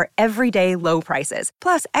enjoy our everyday low prices,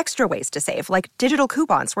 plus extra ways to save, like digital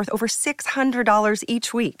coupons worth over $600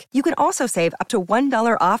 each week. You can also save up to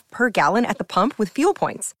 $1 off per gallon at the pump with fuel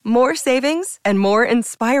points. More savings and more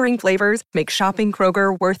inspiring flavors make shopping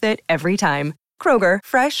Kroger worth it every time. Kroger,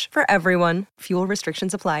 fresh for everyone. Fuel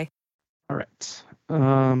restrictions apply. All right.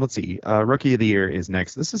 Let's see. Rookie of the year is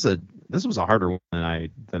next. This was a harder one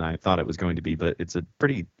than I thought it was going to be, but it's a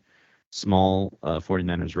pretty small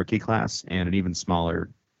 49ers rookie class and an even smaller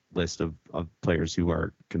list of players who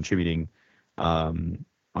are contributing on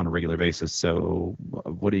a regular basis. So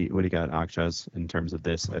what do you got, Akshaz, in terms of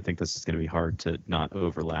this? I think this is going to be hard to not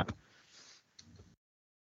overlap.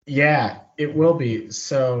 Yeah, it will be.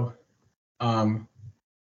 So I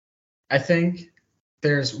think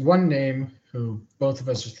there's one name who both of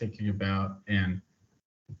us are thinking about, and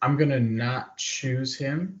I'm going to not choose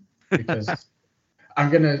him because I'm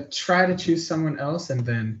going to try to choose someone else and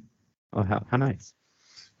then. Oh, how nice.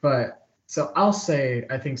 But so I'll say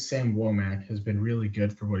I think Sam Womack has been really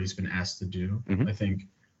good for what he's been asked to do. Mm-hmm. I think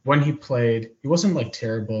when he played, he wasn't like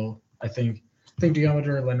terrible. I think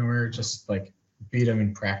Deommodore Lenoir just like beat him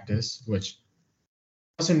in practice, which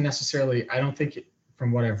wasn't necessarily, I don't think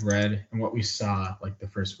from what I've read and what we saw like the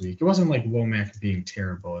first week, it wasn't like Womack being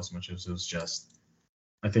terrible as much as it was just,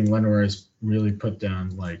 I think Lenoir has really put down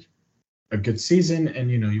like a good season, and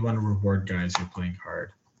you want to reward guys who are playing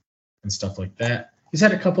hard and stuff like that. He's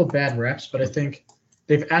had a couple bad reps, but I think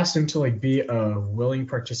they've asked him to like be a willing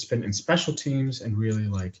participant in special teams and really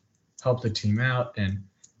like help the team out. And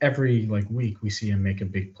every like week we see him make a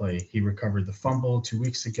big play. He recovered the fumble 2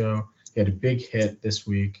 weeks ago. He had a big hit this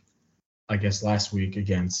week, I guess last week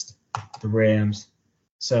against the Rams.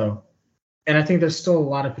 So, and I think there's still a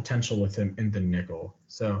lot of potential with him in the nickel.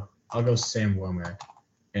 So I'll go Sam Womack.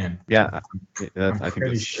 And yeah, I'm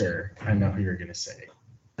pretty sure I know who you're going to say.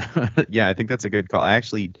 Yeah, I think that's a good call. I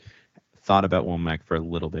actually thought about Womack for a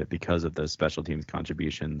little bit because of those special teams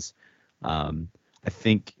contributions. I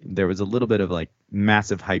think there was a little bit of like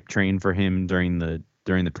massive hype train for him during the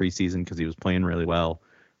preseason because he was playing really well.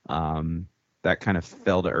 That kind of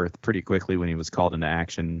fell to earth pretty quickly when he was called into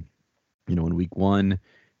action, in week 1.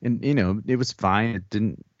 And, it was fine. It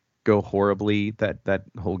didn't go horribly. That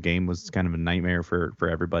whole game was kind of a nightmare for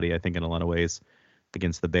everybody, I think, in a lot of ways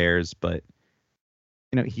against the Bears. But,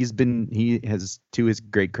 he has, to his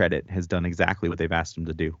great credit, has done exactly what they've asked him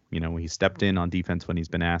to do. He stepped in on defense when he's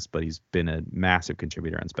been asked, but he's been a massive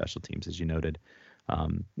contributor on special teams, as you noted.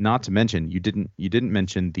 Not to mention, you didn't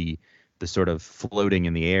mention the sort of floating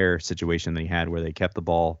in the air situation they had where they kept the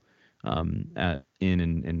ball in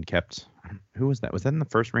and kept, who was that? Was that in the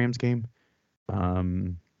first Rams game?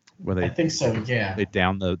 Where they, I think so, yeah. They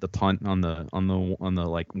down the punt on the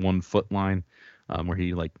like 1 foot line, where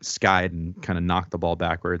he like skied and kind of knocked the ball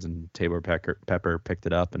backwards, and Tabor Pepper picked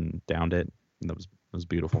it up and downed it. And that was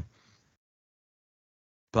beautiful.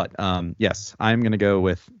 But yes, I'm going to go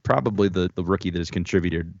with probably the rookie that has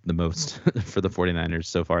contributed the most for the 49ers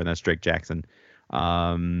so far, and that's Drake Jackson.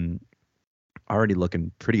 Already looking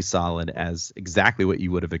pretty solid as exactly what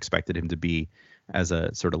you would have expected him to be as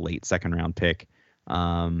a sort of late second round pick.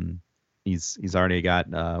 He's already got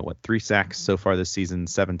 3 sacks so far this season,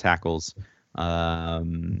 7 tackles.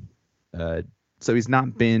 So he's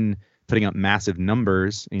not been putting up massive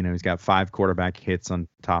numbers. He's got 5 quarterback hits on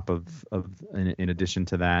top of in addition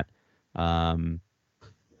to that.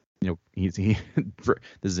 This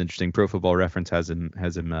is interesting. Pro Football Reference has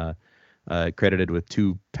him credited with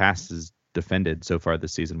 2 passes defended so far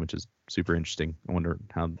this season, which is super interesting. I wonder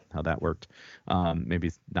how that worked.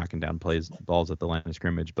 Maybe knocking down balls at the line of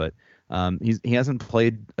scrimmage, but he hasn't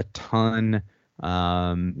played a ton.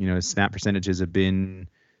 His snap percentages have been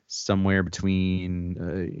somewhere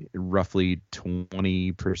between roughly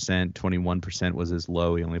 20%, 21% was his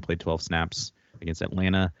low. He only played 12 snaps against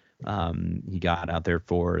Atlanta. He got out there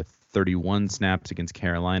for 31 snaps against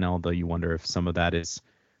Carolina, although you wonder if some of that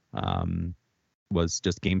was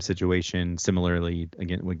just game situation. Similarly,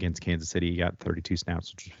 against Kansas City, he got 32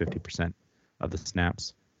 snaps, which is 50% of the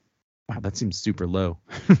snaps. Wow, that seems super low.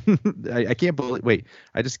 I can't believe.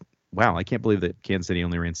 I can't believe that Kansas City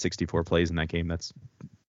only ran 64 plays in that game. That's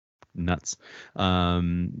nuts.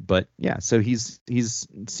 But yeah, so he's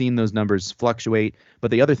seen those numbers fluctuate.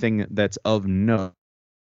 But the other thing that's of note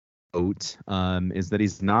is that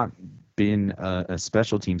he's not been a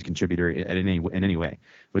special teams contributor in any way,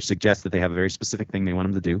 which suggests that they have a very specific thing they want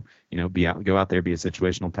him to do. Go out there, be a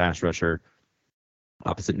situational pass rusher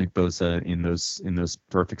opposite Nick Bosa in those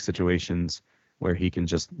perfect situations where he can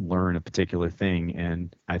just learn a particular thing.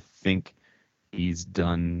 And I think he's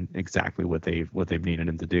done exactly what they've needed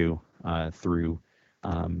him to do through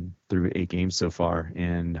 8 games so far,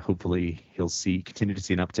 and hopefully he'll continue to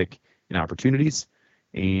see an uptick in opportunities,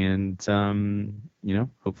 and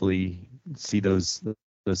hopefully see those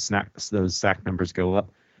sack numbers go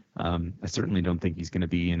up. I certainly don't think he's going to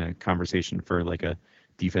be in a conversation for like a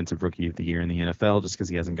defensive rookie of the year in the NFL, just because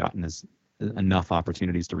he hasn't gotten enough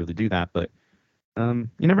opportunities to really do that. But you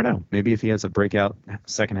never know. Maybe if he has a breakout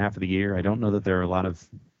second half of the year. I don't know that there are a lot of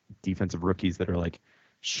defensive rookies that are like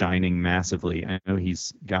shining massively. I know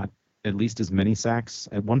he's got at least as many sacks.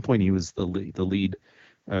 At one point, he was the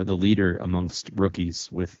leader amongst rookies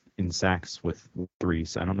in sacks with 3.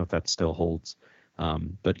 So I don't know if that still holds.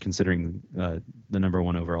 But considering the number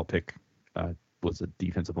 1 overall pick was a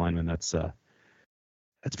defensive lineman, that's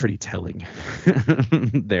pretty telling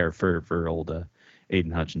there for old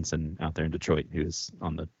Aiden Hutchinson out there in Detroit, who's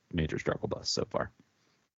on the major struggle bus so far.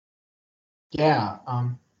 Yeah.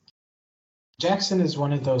 Jackson is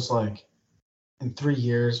one of those, like, in 3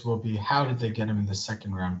 years will be, how did they get him in the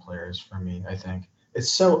second round players for me, I think.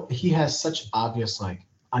 He has such obvious, like,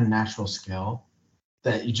 unnatural skill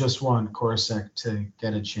that you just want Korosek to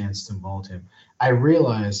get a chance to mold him. I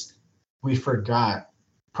realized we forgot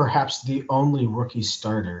perhaps the only rookie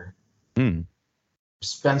starter,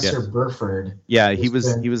 Spencer Burford. Yeah, he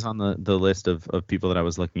was on the list of people that I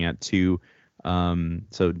was looking at too.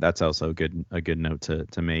 So that's also a good note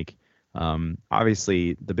to make.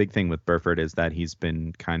 Obviously, the big thing with Burford is that he's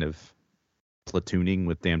been kind of platooning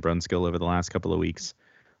with Dan Brunskill over the last couple of weeks,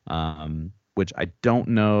 which I don't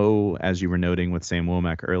know, as you were noting with Sam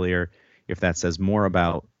Womack earlier, if that says more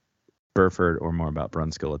about Burford or more about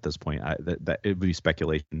Brunskill at this point. That it would be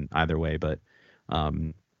speculation either way, but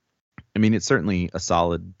I mean, it's certainly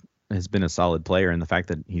has been a solid player, and the fact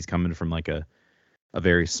that he's coming from like a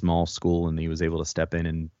very small school and he was able to step in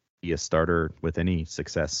and be a starter with any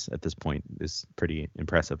success at this point is pretty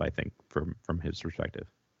impressive, I think, from his perspective.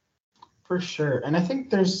 For sure. And I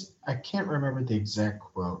think I can't remember the exact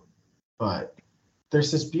quote, but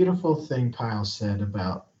there's this beautiful thing Kyle said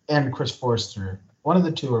about, and Chris Forrester, one of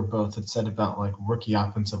the two or both, had said about like rookie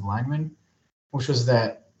offensive linemen, which was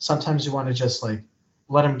that sometimes you want to just like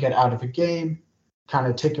let them get out of a game, kind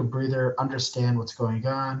of take a breather, understand what's going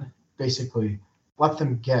on, basically let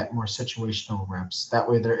them get more situational reps. That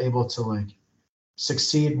way they're able to like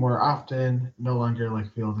succeed more often, no longer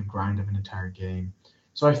like feel the grind of an entire game.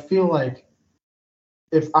 So I feel like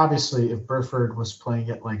if Burford was playing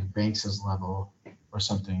at like Banks's level or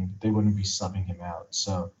something, they wouldn't be subbing him out.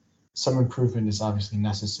 So some improvement is obviously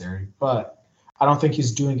necessary, but I don't think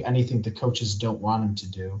he's doing anything the coaches don't want him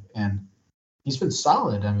to do. And he's been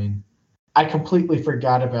solid. I mean, I completely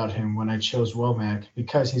forgot about him when I chose Womack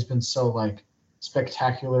because he's been so like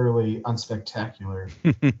spectacularly unspectacular,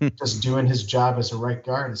 just doing his job as a right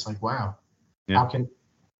guard. It's like, wow, How can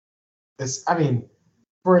this? I mean,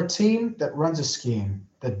 for a team that runs a scheme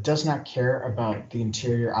that does not care about the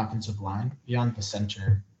interior offensive line beyond the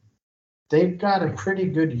center, they've got a pretty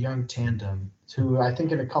good young tandem who I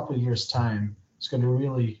think in a couple of years' time is going to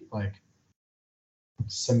really like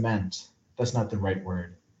cement. That's not the right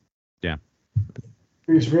word. Yeah.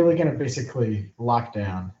 He's really going to basically lock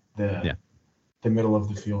down the middle of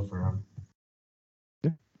the field for him.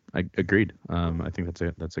 I agreed. I think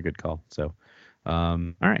that's a good call. So,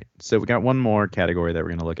 all right. So we got one more category that we're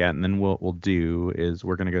going to look at, and then we'll do is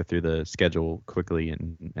we're going to go through the schedule quickly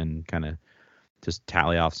and kind of just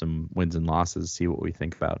tally off some wins and losses, see what we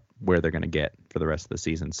think about where they're going to get for the rest of the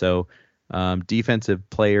season. So, defensive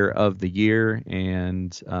player of the year,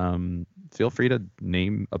 and feel free to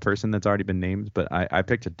name a person that's already been named, but I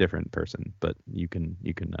picked a different person, but you can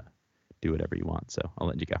do whatever you want. So I'll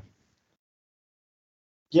let you go.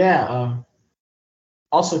 Yeah.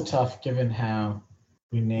 Also tough given how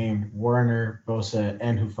we named Werner, Bosa,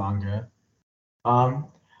 and Hufanga. I'm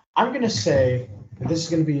gonna say this is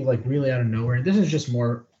gonna be like really out of nowhere. This is just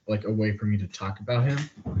more like a way for me to talk about him.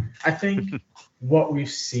 I think what we've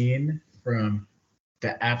seen from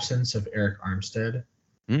the absence of Eric Armstead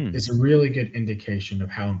is a really good indication of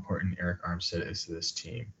how important Eric Armstead is to this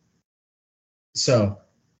team. So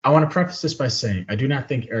I want to preface this by saying I do not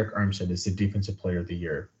think Eric Armstead is the defensive player of the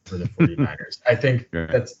year for the 49ers. I think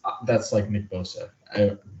that's like Nick Bosa.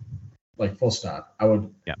 Like full stop. I would.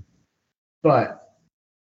 Yeah. But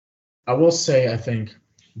I will say I think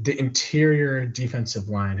the interior defensive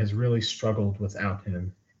line has really struggled without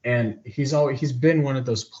him, and he's been one of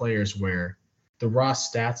those players where the raw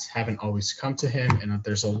stats haven't always come to him, and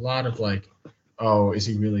there's a lot of like, oh, is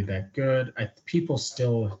he really that good? People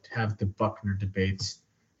still have the Buckner debates,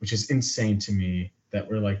 which is insane to me that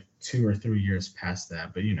we're like 2 or 3 years past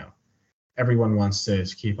that. But, everyone wants to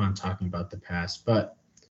keep on talking about the past. But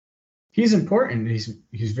he's important.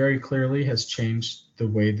 He's very clearly has changed the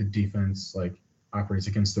way the defense like operates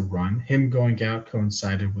against the run. Him going out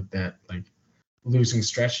coincided with that like losing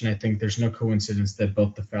stretch. And I think there's no coincidence that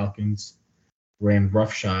both the Falcons ran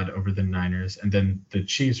roughshod over the Niners, and then the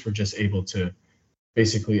Chiefs were just able to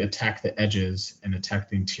basically attack the edges and attack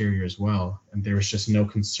the interior as well. And there was just no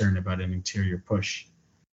concern about an interior push.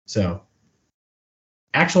 So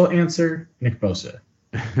actual answer, Nick Bosa.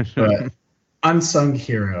 But unsung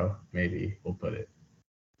hero, maybe we'll put it.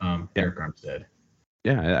 Eric Armstead.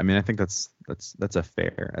 Yeah, I mean, I think that's a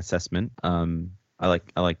fair assessment. I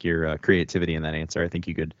like your creativity in that answer. I think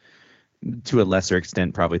you could, to a lesser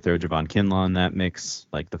extent, probably throw Javon Kinlaw in that mix.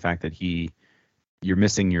 Like the fact that you're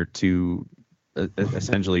missing your two,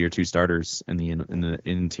 essentially your two starters in the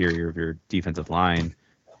interior of your defensive line.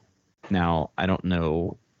 Now, I don't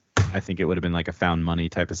know. I think it would have been like a found money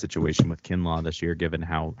type of situation with Kinlaw this year, given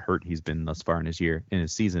how hurt he's been thus far in his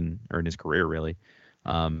season, or in his career, really.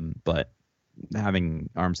 But having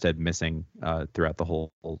Armstead missing throughout the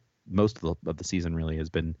whole most of the season really has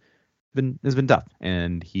been tough,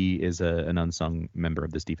 and he is an unsung member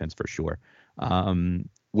of this defense for sure.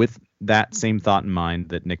 With that same thought in mind,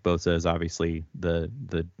 that Nick Bosa is obviously the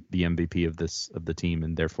MVP of the team,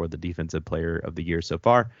 and therefore the defensive player of the year so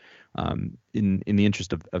far. In the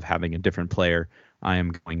interest of having a different player, I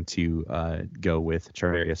am going to go with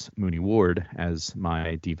Charvarius Mooney-Ward as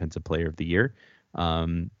my defensive player of the year.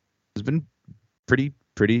 Has been pretty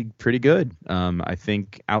good. I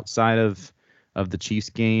think outside of the Chiefs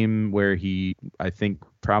game, where he, I think,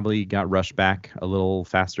 probably got rushed back a little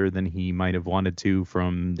faster than he might have wanted to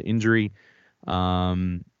from the injury,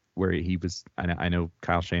 where he was, I know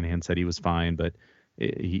Kyle Shanahan said he was fine, but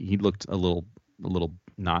he looked a little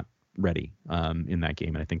not ready in that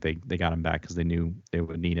game. And I think they got him back because they knew they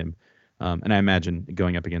would need him. And I imagine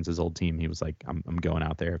going up against his old team, he was like, I'm going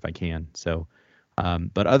out there if I can. So,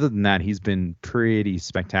 but other than that, he's been pretty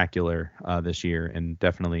spectacular this year, and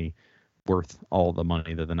definitely worth all the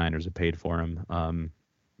money that the Niners have paid for him.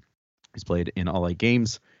 He's played in all 8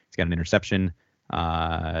 games. He's got an interception.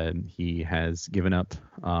 He has given up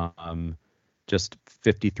just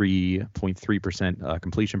 53.3%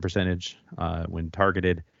 completion percentage when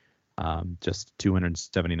targeted. Just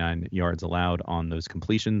 279 yards allowed on those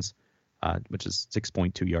completions, which is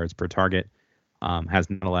 6.2 yards per target. Has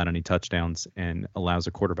not allowed any touchdowns, and allows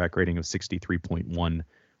a quarterback rating of 63.1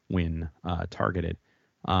 when targeted.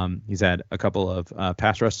 He's had a couple of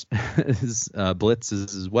pass rush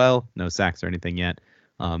blitzes as well. No sacks or anything yet,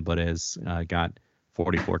 but has got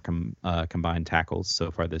 44 combined tackles so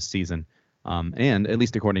far this season. And at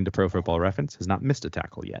least according to Pro Football Reference, has not missed a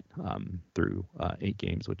tackle yet through 8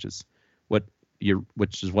 games, which is what you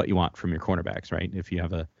want from your cornerbacks, right? If you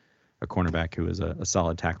have a cornerback who is a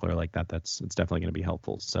solid tackler like that, it's definitely going to be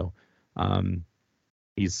helpful. So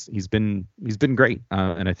he's been great,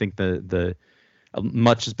 and I think the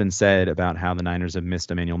much has been said about how the Niners have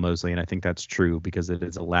missed Emmanuel Moseley, and I think that's true because it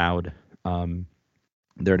has allowed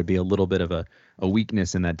there to be a little bit of a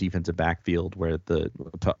weakness in that defensive backfield where the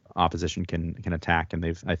opposition can attack, and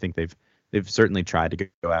I think they've certainly tried to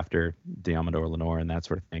go after Deommodore Lenoir and that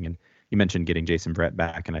sort of thing. And you mentioned getting Jason Brett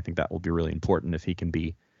back, and I think that will be really important if he can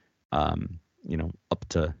be up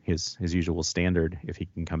to his usual standard if he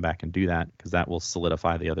can come back and do that, because that will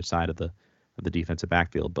solidify the other side of the defensive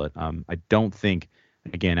backfield. But I don't think,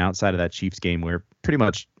 again, outside of that Chiefs game where pretty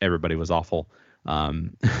much everybody was awful,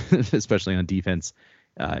 especially on defense,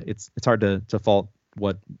 it's hard to fault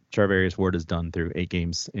what Charvarius Ward has done through 8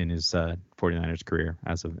 games in his 49ers career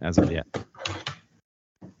as of yet.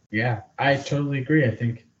 Yeah, I totally agree. I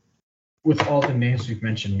think with all the names we've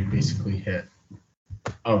mentioned, we basically hit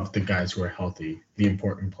of the guys who are healthy, the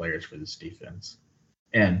important players for this defense.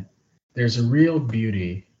 And there's a real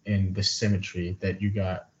beauty in the symmetry that you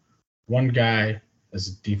got one guy as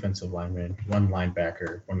a defensive lineman, one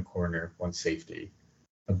linebacker, one corner, one safety,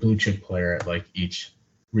 a blue chip player at like each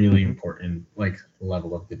really important like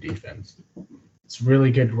level of the defense. It's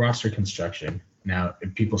really good roster construction. Now,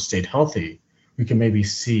 if people stayed healthy, we can maybe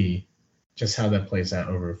see just how that plays out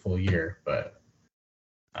over a full year. But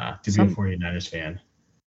to be a 49ers fan,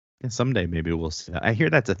 someday maybe we'll see that. I hear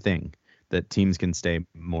that's a thing, that teams can stay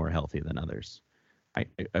more healthy than others.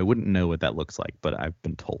 I wouldn't know what that looks like, but I've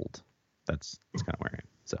been told that's kind of where I am.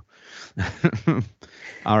 So,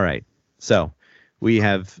 all right. So we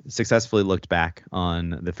have successfully looked back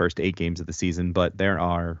on the first 8 games of the season, but there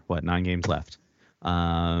are 9 games left.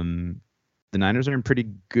 The Niners are in pretty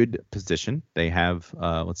good position. They have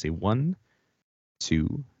 1,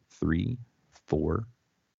 2, 3, 4,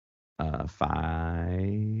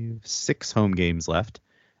 5, 6 home games left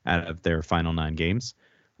out of their final 9 games.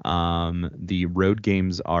 The road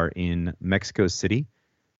games are in Mexico City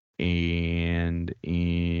and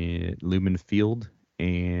in Lumen Field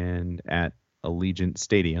and at Allegiant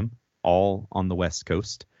Stadium, all on the West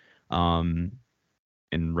Coast, in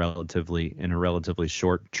a relatively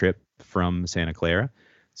short trip from Santa Clara.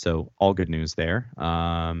 So all good news there.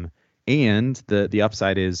 And the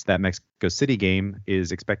upside is that Mexico City game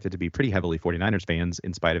is expected to be pretty heavily 49ers fans,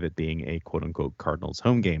 in spite of it being a quote unquote Cardinals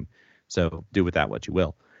home game. So do with that what you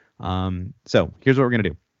will. So here's what we're going to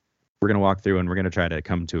do. We're going to walk through and we're going to try to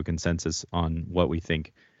come to a consensus on what we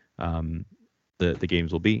think the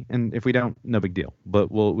games will be. And if we don't, no big deal.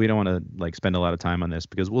 But we don't want to spend a lot of time on this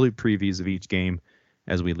because we'll do previews of each game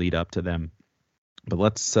as we lead up to them. But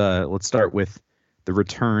let's start with the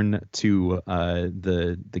return to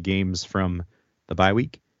the games from the bye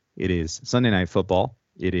week. It is Sunday Night Football.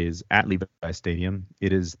 It is at Levi Stadium.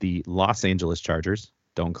 It is the Los Angeles Chargers.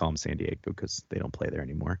 Don't call them San Diego because they don't play there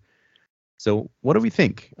anymore. So what do we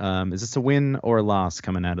think? Is this a win or a loss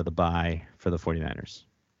coming out of the bye for the 49ers?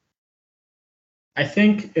 I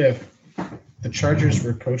think if the Chargers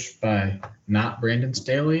were coached by not Brandon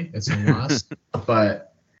Staley, it's a loss.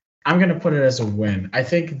 But I'm going to put it as a win. I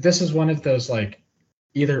think this is one of those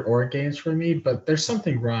either or games for me, but there's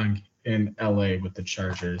something wrong in LA with the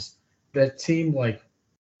Chargers. The team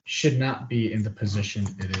should not be in the position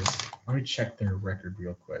it is. Let me check their record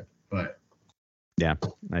real quick. But yeah,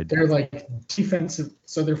 they're defensive.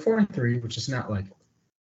 So they're 4-3, which is not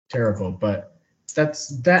terrible, but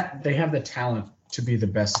they have the talent to be the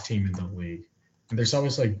best team in the league. And there's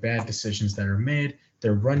always bad decisions that are made.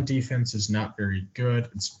 Their run defense is not very good.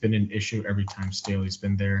 It's been an issue every time Staley's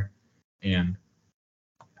been there. And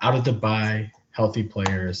out of the bye, healthy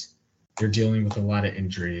players, they're dealing with a lot of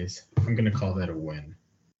injuries. I'm going to call that a win.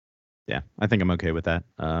 Yeah, I think I'm okay with that.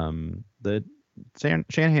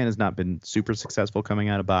 Shanahan has not been super successful coming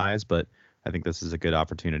out of buys, but I think this is a good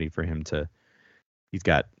opportunity for him he's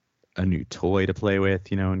got a new toy to play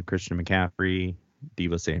with, and Christian McCaffrey,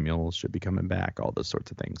 Deebo Samuel should be coming back, all those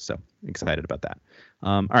sorts of things. So excited about that.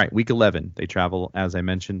 All right, week 11, they travel, as I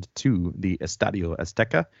mentioned, to the Estadio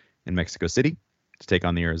Azteca in Mexico City to take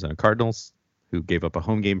on the Arizona Cardinals, who gave up a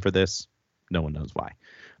home game for this. No one knows why.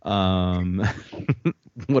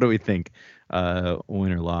 What do we think?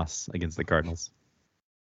 Win or loss against the Cardinals?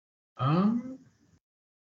 I'm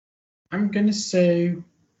gonna say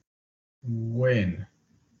win.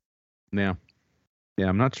 Yeah,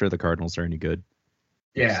 I'm not sure the Cardinals are any good.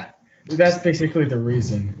 Yeah, that's basically the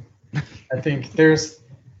reason. I think there's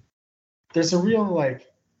a real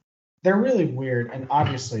they're really weird, and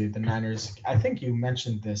obviously the Niners. I think you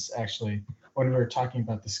mentioned this actually when we were talking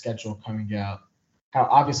about the schedule coming out. How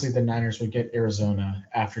obviously the Niners would get Arizona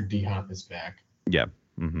after D-Hop is back. Yeah.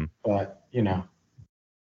 Mm-hmm. But,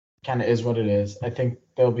 kind of is what it is. I think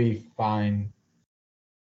they'll be fine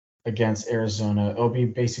against Arizona. It'll be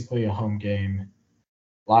basically a home game.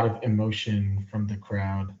 A lot of emotion from the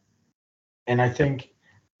crowd. And I think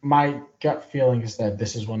my gut feeling is that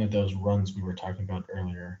this is one of those runs we were talking about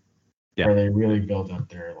earlier. Yeah. Where they really build up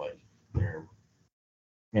their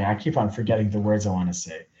I keep on forgetting the words I want to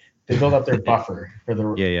say. They build up their buffer for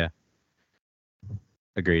the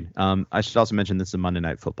Agreed. I should also mention this is a Monday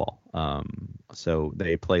Night Football. So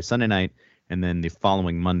they play Sunday night, and then the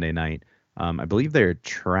following Monday night, I believe they're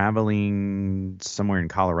traveling somewhere in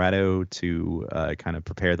Colorado to kind of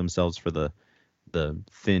prepare themselves for the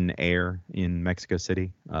thin air in Mexico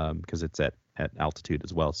City, because it's at altitude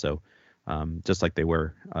as well. So just like they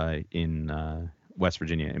were in West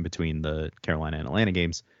Virginia in between the Carolina and Atlanta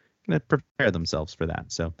games, going to prepare themselves for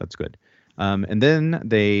that. So that's good. And then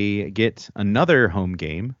they get another home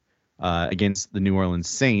game against the New Orleans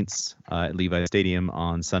Saints at Levi Stadium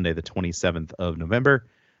on Sunday, the 27th of November.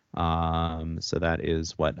 So that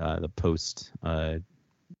is what the post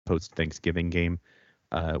Thanksgiving game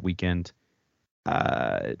weekend.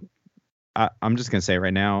 I'm just gonna say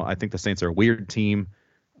right now, I think the Saints are a weird team.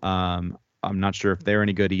 I'm not sure if they're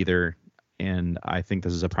any good either, and I think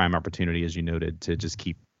this is a prime opportunity, as you noted, to just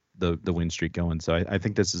keep the win streak going. So I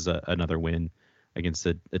think this is another win against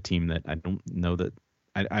a team that I don't know that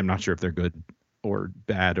I'm not sure if they're good or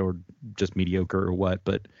bad or just mediocre or what,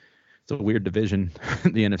 but it's a weird division,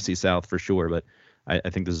 the NFC South for sure. But I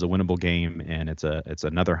think this is a winnable game, and it's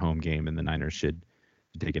another home game, and the Niners should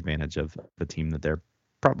take advantage of the team that they're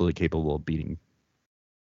probably capable of beating.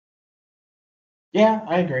 Yeah,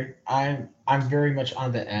 I agree. I'm very much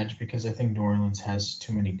on the edge because I think New Orleans has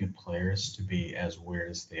too many good players to be as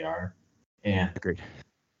weird as they are. And Agreed.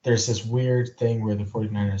 There's this weird thing where the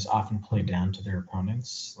 49ers often play down to their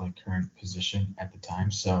opponents, like current position at the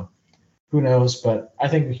time. So who knows, but I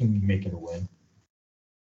think we can make it a win.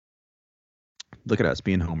 Look at us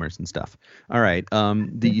being homers and stuff. All right.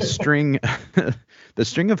 The string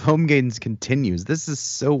of home games continues. This is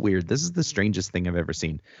so weird. This is the strangest thing I've ever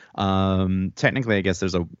seen. Technically, I guess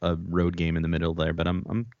there's a road game in the middle there, but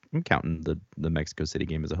I'm counting the Mexico City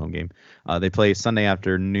game as a home game. They play Sunday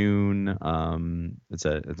afternoon. It's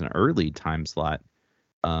an early time slot.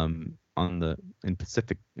 In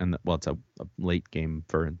Pacific, it's a late game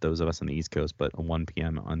for those of us on the East Coast, but a 1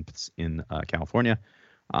 p.m. in California.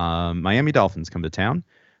 Miami Dolphins come to town.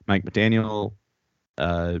 Mike McDaniel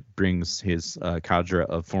brings his cadre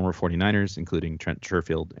of former 49ers, including Trent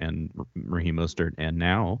Sherfield and Raheem Mostert, and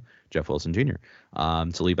now Jeff Wilson Jr.,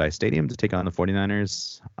 to Levi Stadium to take on the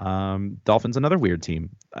 49ers. Dolphins, another weird team.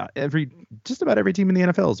 Just about every team in the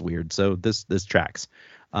NFL is weird, so this tracks.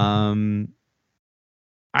 I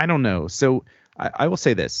don't know. So I will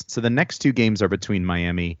say this. So the next two games are between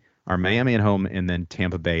Miami at home and then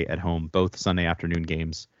Tampa Bay at home, both Sunday afternoon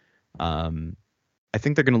games. I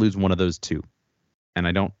think they're going to lose one of those two, and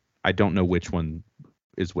I don't know which one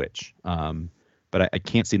is which. But I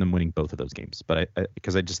can't see them winning both of those games. But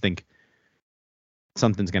because I just think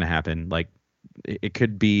something's going to happen. Like it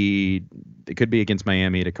could be against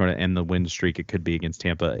Miami to kind of end the win streak. It could be against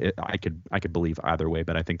Tampa. I could believe either way,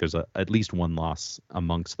 but I think there's at least one loss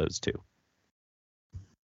amongst those two.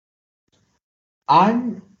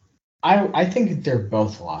 I think they're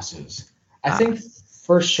both losses. I think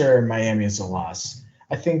for sure Miami is a loss.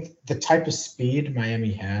 I think the type of speed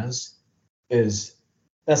Miami has that's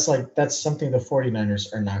something the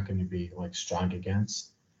 49ers are not going to be like strong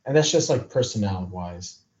against. And that's just like personnel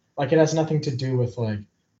wise. Like it has nothing to do with like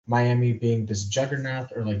Miami being this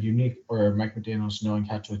juggernaut or like unique or Mike McDaniels knowing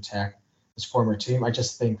how to attack his former team. I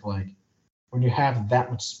just think like when you have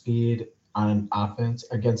that much speed on an offense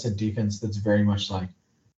against a defense that's very much like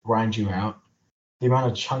grind you out, the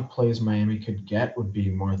amount of chunk plays Miami could get would be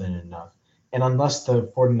more than enough. And unless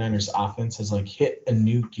the 49ers offense has like hit a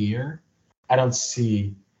new gear, I don't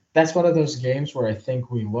see. That's one of those games where I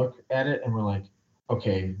think we look at it and we're like,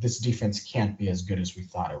 okay, this defense can't be as good as we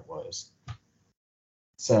thought it was.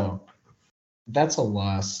 So that's a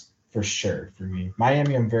loss for sure for me.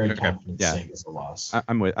 Miami, I'm very confident saying is a loss.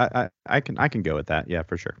 I'm with. I can go with that. Yeah,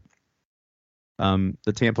 for sure.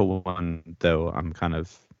 The Tampa one, though, I'm kind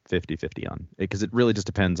of 50-50 on, because it really just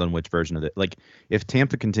depends on which version of it. Like if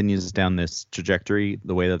Tampa continues down this trajectory,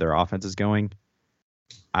 the way that their offense is going,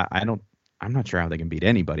 I'm not sure how they can beat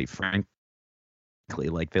anybody, frankly.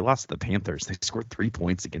 Like they lost to the Panthers. They scored 3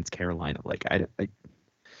 points against Carolina. Like I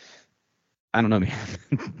don't know,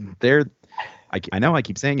 man. I know I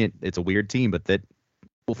keep saying it. It's a weird team, but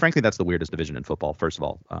frankly, that's the weirdest division in football. First of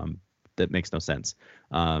all, that makes no sense.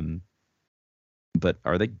 But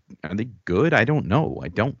are they good? I don't know. I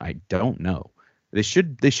don't know. They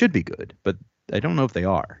should be good, but I don't know if they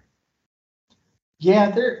are.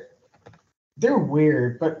 Yeah, they're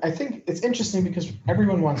weird, but I think it's interesting because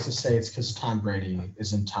everyone wants to say it's because Tom Brady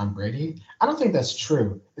isn't Tom Brady. I don't think that's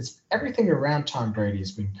true. It's everything around Tom Brady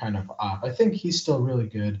has been kind of off. I think he's still really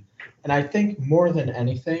good, and I think more than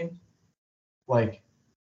anything, like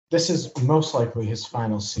this is most likely his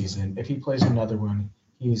final season. If he plays another one,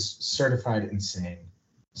 he's certified insane.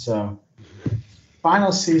 So,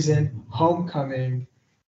 final season, homecoming.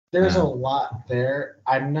 There's a lot there.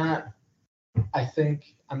 I'm not a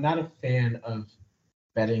fan of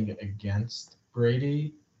betting against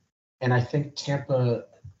Brady, and I think Tampa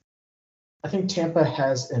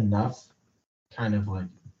has enough kind of like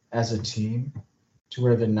as a team to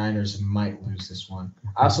where the Niners might lose this one.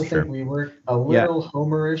 I also think we were a little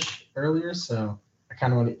homerish earlier, so I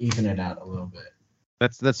kind of want to even it out a little bit.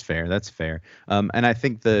 That's fair. That's fair. And I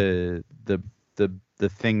think the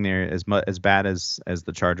thing there, as bad as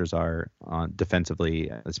the Chargers are defensively,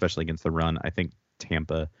 especially against the run, I think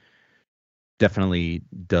Tampa definitely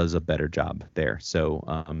does a better job there. So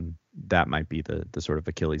that might be the sort of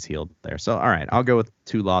Achilles heel there. So all right, I'll go with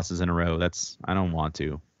 2 losses in a row. I don't want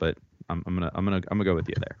to, but I'm gonna go with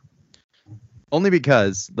you there. Only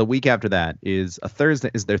because the week after that is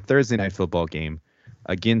their Thursday night football game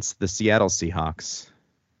against the Seattle Seahawks.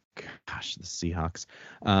 Gosh, the Seahawks.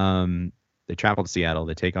 They travel to Seattle.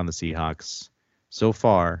 They take on the Seahawks. So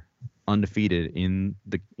far, undefeated in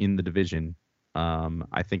the division.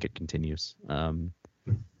 I think it continues.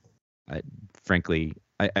 Frankly,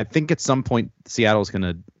 I think at some point Seattle's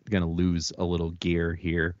gonna lose a little gear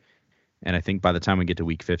here, and I think by the time we get to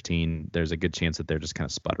week 15, there's a good chance that they're just kind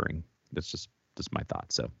of sputtering. That's just my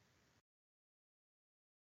thought. So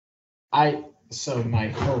my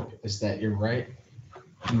hope is that you're right.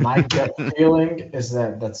 My gut feeling is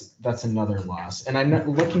that that's another loss. And I'm not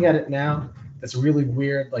looking at it now. That's really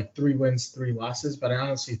weird, like 3 wins, 3 losses. But I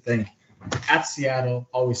honestly think at Seattle,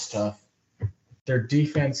 always tough. Their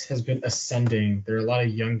defense has been ascending. There are a lot of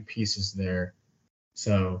young pieces there.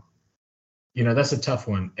 So, that's a tough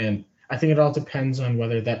one. And I think it all depends on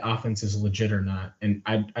whether that offense is legit or not. And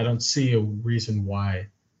I don't see a reason why,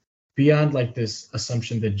 beyond like this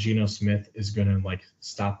assumption that Geno Smith is going to like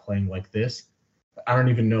stop playing like this. I don't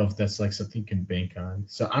even know if that's like something you can bank on.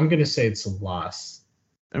 So I'm going to say it's a loss.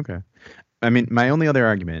 Okay. I mean, my only other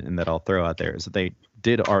argument, and that I'll throw out there, is that they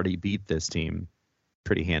did already beat this team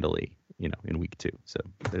pretty handily, in week 2. So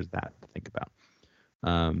there's that to think about.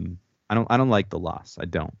 I don't like the loss. I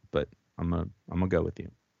don't, but I'm gonna go with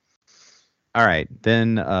you. All right,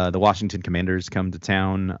 then the Washington Commanders come to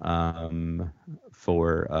town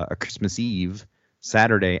for a Christmas Eve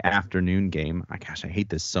Saturday afternoon game. I hate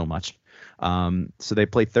this so much. So they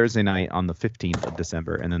play Thursday night on the 15th of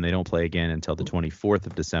December, and then they don't play again until the 24th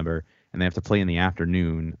of December, and they have to play in the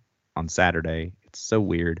afternoon on Saturday. It's so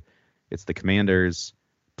weird. It's the Commanders.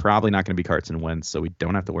 Probably not going to be Carson Wentz, so we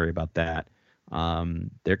don't have to worry about that.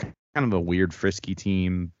 They're kind of a weird, frisky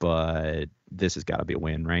team, but this has got to be a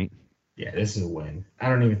win, right? Yeah, this is a win. I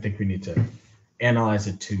don't even think we need to analyze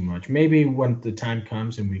it too much. Maybe when the time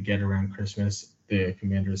comes and we get around Christmas, the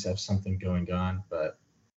Commanders have something going on, but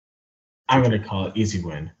I'm going to call it easy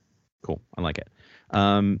win. Cool. I like it.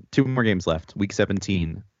 2 more games left. Week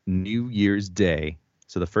 17, New Year's Day.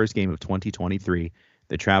 So the first game of 2023,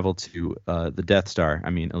 they travel to the Death Star,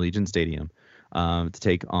 Allegiant Stadium, to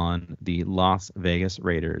take on the Las Vegas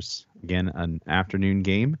Raiders. Again, an afternoon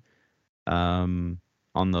game on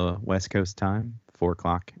the West Coast time, 4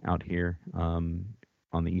 o'clock out here on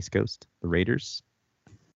the East Coast. The Raiders.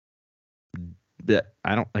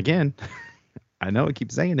 I know I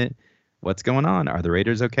keep saying it. What's going on? Are the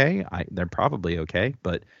Raiders okay? They're probably okay,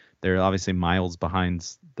 but they're obviously miles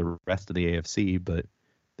behind the rest of the AFC, but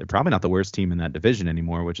they're probably not the worst team in that division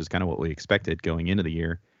anymore, which is kind of what we expected going into the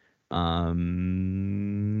year. I don't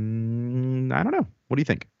know. What do you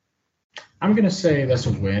think? I'm going to say that's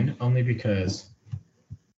a win only because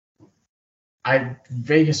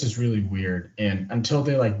Vegas is really weird, and until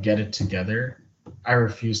they like get it together, I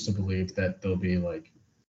refuse to believe that they'll be like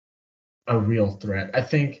a real threat. I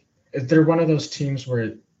think they're one of those teams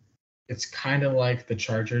where it's kind of like the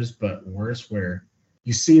Chargers, but worse, where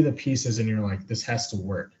you see the pieces and you're like, this has to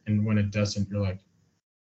work. And when it doesn't, you're like,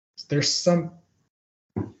 there's something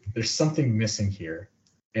missing here.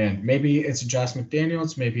 And maybe it's Josh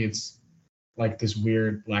McDaniels. Maybe it's like this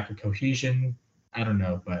weird lack of cohesion. I don't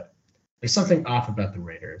know, but there's something off about the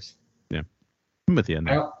Raiders. Yeah. I'm with you on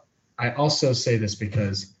that. I also say this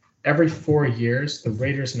because every 4 years, the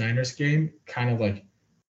Raiders-Niners game kind of like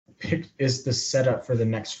is the setup for the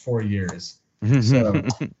next 4 years. So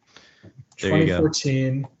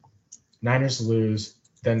 2014, Niners lose,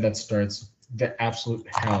 then that starts the absolute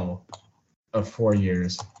hell of 4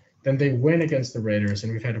 years. Then they win against the Raiders,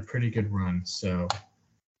 and we've had a pretty good run. So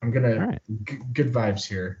I'm gonna good vibes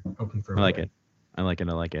here. Hoping for. I like it.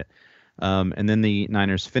 And then the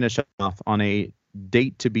Niners finish off on a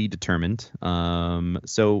date to be determined.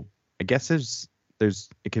 So I guess there's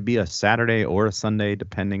it could be a Saturday or a Sunday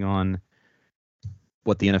depending on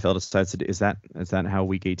what the NFL decides to do. Is that how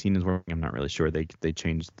Week 18 is working? I'm not really sure. They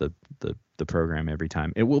changed the program every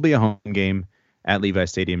time. It will be a home game at Levi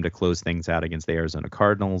Stadium to close things out against the Arizona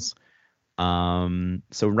Cardinals.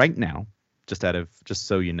 So right now, just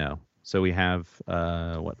so you know, so we have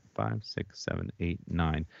 5, 6, 7, 8,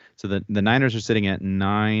 9. So the Niners are sitting at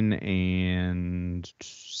 9 and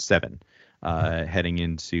 7 heading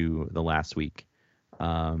into the last week. Is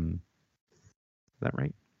that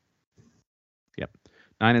right? Yep.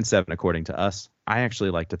 9 and 7 according to us. I actually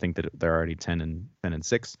like to think that they're already 10 and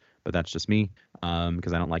 6, but that's just me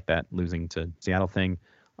because I don't like that losing to Seattle thing.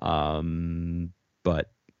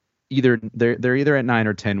 But they're either at 9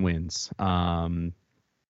 or 10 wins.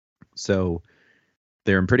 So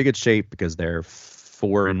they're in pretty good shape because they're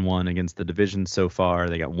 4-1 against the division so far.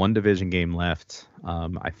 They got one division game left.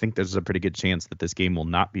 I think there's a pretty good chance that this game will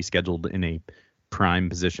not be scheduled in a prime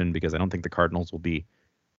position because I don't think the Cardinals will be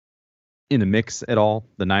in the mix at all.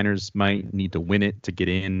 The Niners might need to win it to get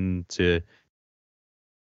in to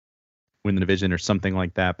win the division or something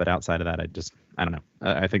like that. But outside of that, I don't know.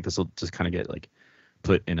 I think this will just kind of get like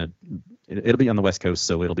put in it'll be on the West Coast,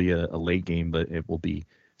 so it'll be a late game, but it will be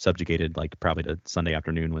subjugated like probably to Sunday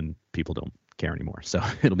afternoon when people don't care anymore. So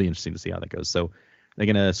it'll be interesting to see how that goes. So they're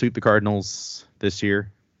going to sweep the Cardinals this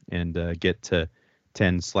year and get to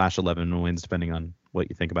 10/11 wins, depending on what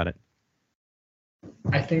you think about it.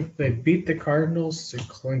 I think they beat the Cardinals to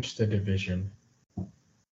clinch the division.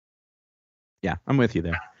 Yeah, I'm with you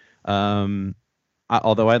there.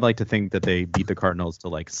 Although I'd like to think that they beat the Cardinals to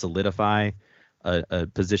like solidify a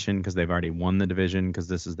position because they've already won the division because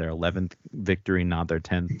this is their 11th victory, not their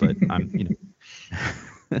 10th. But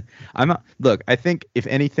look, I think if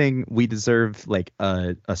anything, we deserve like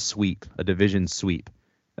a sweep, a division sweep.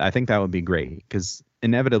 I think that would be great because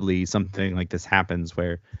inevitably something like this happens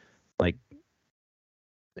where like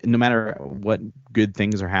no matter what good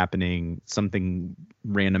things are happening, something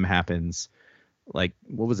random happens. Like,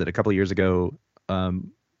 what was it? A couple of years ago, I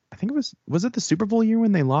think was it the Super Bowl year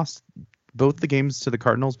when they lost both the games to the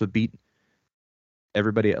Cardinals, but beat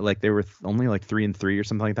everybody? Like they were only like 3-3 or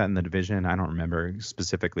something like that in the division. I don't remember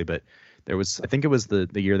specifically, but I think it was the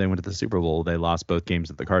year they went to the Super Bowl. They lost both games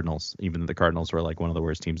at the Cardinals, even though the Cardinals were like one of the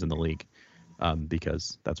worst teams in the league,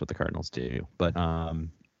 because that's what the Cardinals do. But yeah.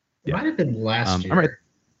 It might have been last year. Right.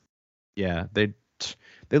 Yeah, they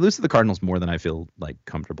lose to the Cardinals more than I feel like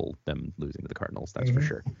comfortable them losing to the Cardinals. That's for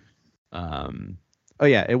sure. Oh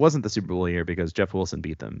yeah, it wasn't the Super Bowl year because Jeff Wilson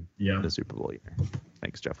beat them in the Super Bowl year.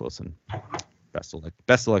 Thanks, Jeff Wilson. Best of luck.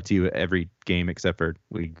 Best of luck to you every game except for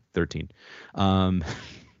week 13. All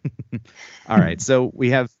right, so we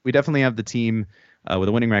definitely have the team with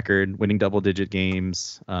a winning record, winning double-digit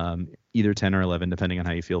games, either 10 or 11, depending on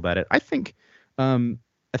how you feel about it. I think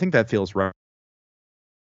that feels right.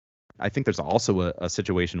 I think there's also a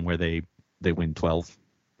situation where they win 12.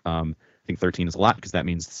 I think 13 is a lot because that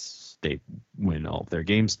means they win all of their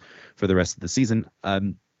games for the rest of the season.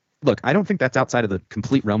 Look, I don't think that's outside of the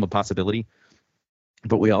complete realm of possibility,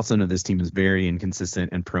 but we also know this team is very inconsistent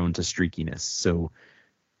and prone to streakiness. So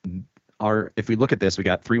if we look at this, we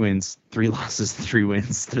got 3 wins, 3 losses, 3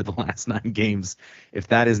 wins through the last 9 games. If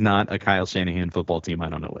that is not a Kyle Shanahan football team, I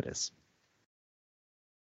don't know what is.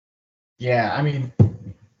 Yeah, I mean,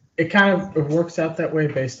 it kind of works out that way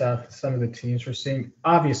based off some of the teams we're seeing.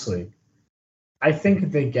 Obviously, I think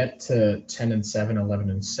if they get to 10-7,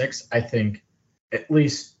 11-6, I think at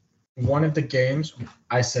least one of the games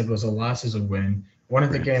I said was a loss is a win. One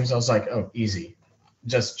of the games I was like, oh, easy.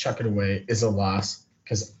 Just chuck it away is a loss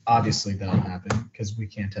because obviously that'll happen because we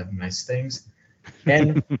can't have nice things.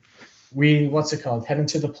 And we, head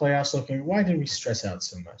into the playoffs looking, why did we stress out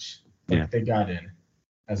so much? They got in,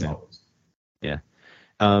 as always. Yeah.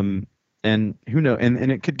 And who knows?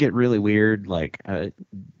 And it could get really weird. Like,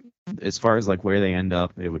 as far as like where they end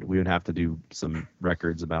up, we would have to do some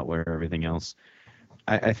records about where everything else.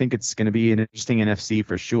 I think it's going to be an interesting NFC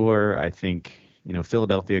for sure. I think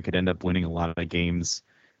Philadelphia could end up winning a lot of games,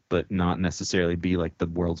 but not necessarily be like the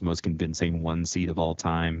world's most convincing 1 seed of all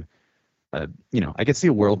time. I could see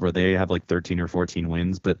a world where they have like 13 or 14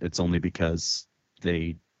 wins, but it's only because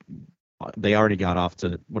they already got off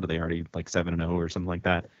to what are they already like 7-0 or something like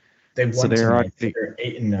that. They're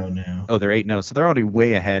 8-0 now. Oh, they're 8-0. So they're already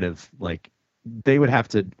way ahead of like they would have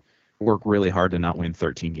to work really hard to not win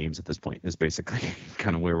 13 games at this point is basically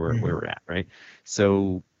kind of where we're at, right?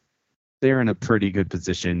 So they're in a pretty good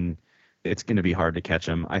position. It's going to be hard to catch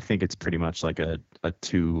them. I think it's pretty much like a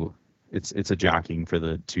 2. It's a jockeying for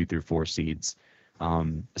the 2 through 4 seeds,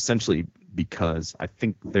 essentially because I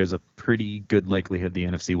think there's a pretty good likelihood the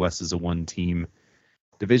NFC West is a 1-team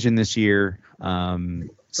division this year.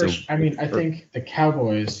 I think the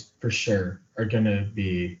Cowboys for sure are going to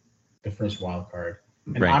be the first wild card.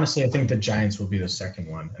 And honestly, I think the Giants will be the second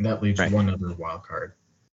one. And that leaves one other wild card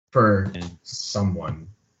for someone.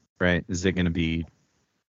 Right. Is it going to be,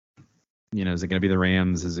 is it going to be the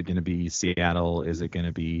Rams? Is it going to be Seattle? Is it going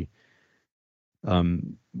to be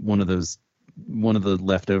one of the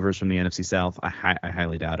leftovers from the NFC South? I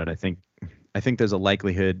highly doubt it. I think there's a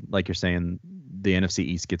likelihood, like you're saying, the NFC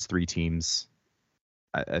East gets 3 teams.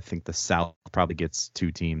 I think the South probably gets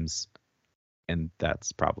 2 teams, and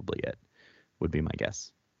that's probably it, would be my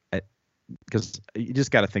guess. Because you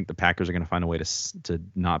just got to think the Packers are going to find a way to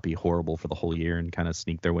not be horrible for the whole year and kind of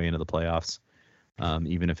sneak their way into the playoffs,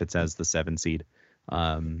 even if it's as the 7 seed.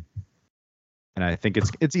 And I think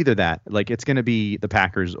it's either that, like it's going to be the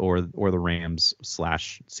Packers or the Rams /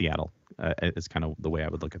 Seattle. Is kind of the way I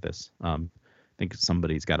would look at this. I think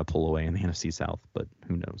somebody's got to pull away in the NFC South, but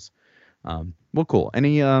who knows? Well, cool.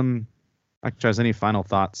 Any final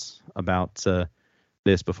thoughts about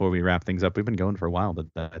this before we wrap things up? We've been going for a while, but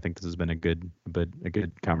I think this has been a good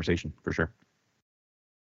conversation for sure.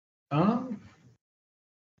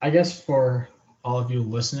 I guess for all of you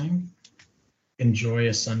listening, enjoy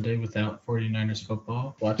a Sunday without 49ers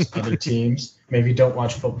football. Watch other teams. Maybe don't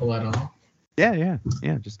watch football at all. Yeah.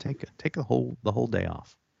 Just take the whole day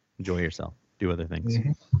off. Enjoy yourself. Do other things.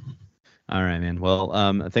 Mm-hmm. All right, man.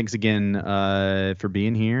 Well, thanks again for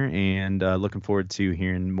being here, and looking forward to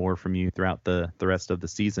hearing more from you throughout the rest of the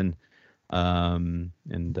season. We'll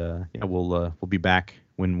be back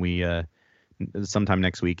when we sometime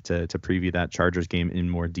next week to preview that Chargers game in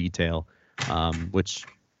more detail, which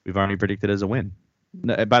we've already predicted as a win.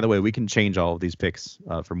 By the way, we can change all of these picks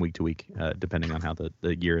from week to week depending on how the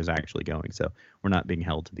year is actually going. So we're not being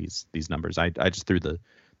held to these numbers. I just threw the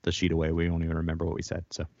sheet away. We won't even remember what we said.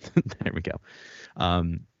 So there we go.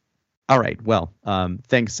 All right. Well,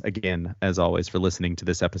 thanks again, as always, for listening to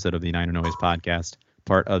this episode of the Niner Noise podcast,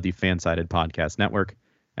 part of the Fansided Podcast Network.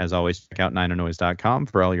 As always, check out NinerNoise.com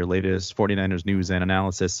for all your latest 49ers news and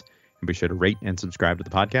analysis. And be sure to rate and subscribe to the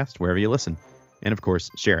podcast wherever you listen. And, of course,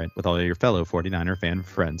 share it with all your fellow 49er fan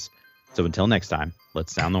friends. So until next time,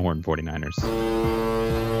 let's sound the horn, 49ers.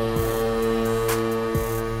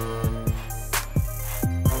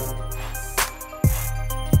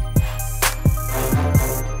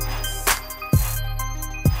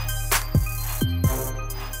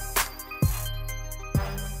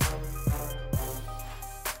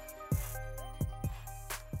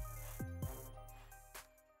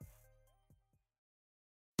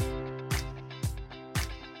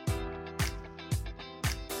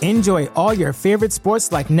 Enjoy all your favorite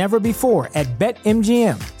sports like never before at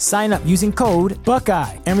BetMGM. Sign up using code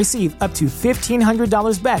Buckeye and receive up to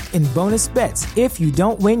 $1,500 back in bonus bets if you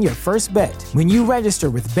don't win your first bet. When you register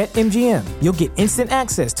with BetMGM, you'll get instant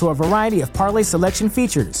access to a variety of parlay selection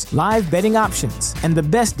features, live betting options, and the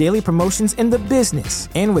best daily promotions in the business.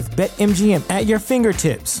 And with BetMGM at your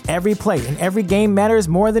fingertips, every play and every game matters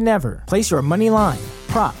more than ever. Place your money line,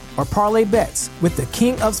 prop, or parlay bets with the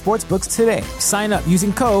king of sportsbooks today. Sign up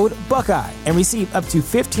using code Buckeye and receive up to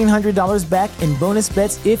 $1,500 back in bonus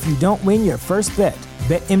bets if you don't win your first bet.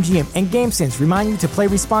 BetMGM and GameSense remind you to play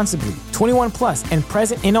responsibly. 21 plus and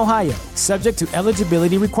present in Ohio, subject to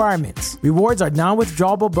eligibility requirements. Rewards are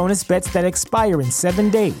non-withdrawable bonus bets that expire in 7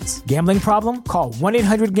 days. Gambling problem? Call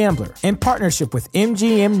 1-800-GAMBLER. In partnership with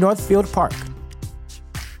MGM Northfield Park.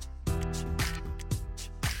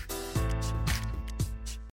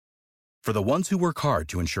 For the ones who work hard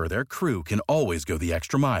to ensure their crew can always go the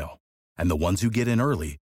extra mile, and the ones who get in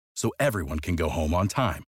early so everyone can go home on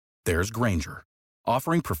time, there's Grainger,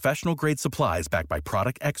 offering professional-grade supplies backed by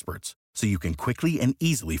product experts so you can quickly and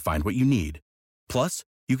easily find what you need. Plus,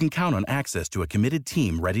 you can count on access to a committed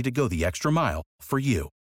team ready to go the extra mile for you.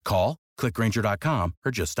 Call, click Grainger.com,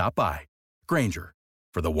 or just stop by. Grainger,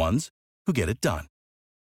 for the ones who get it done.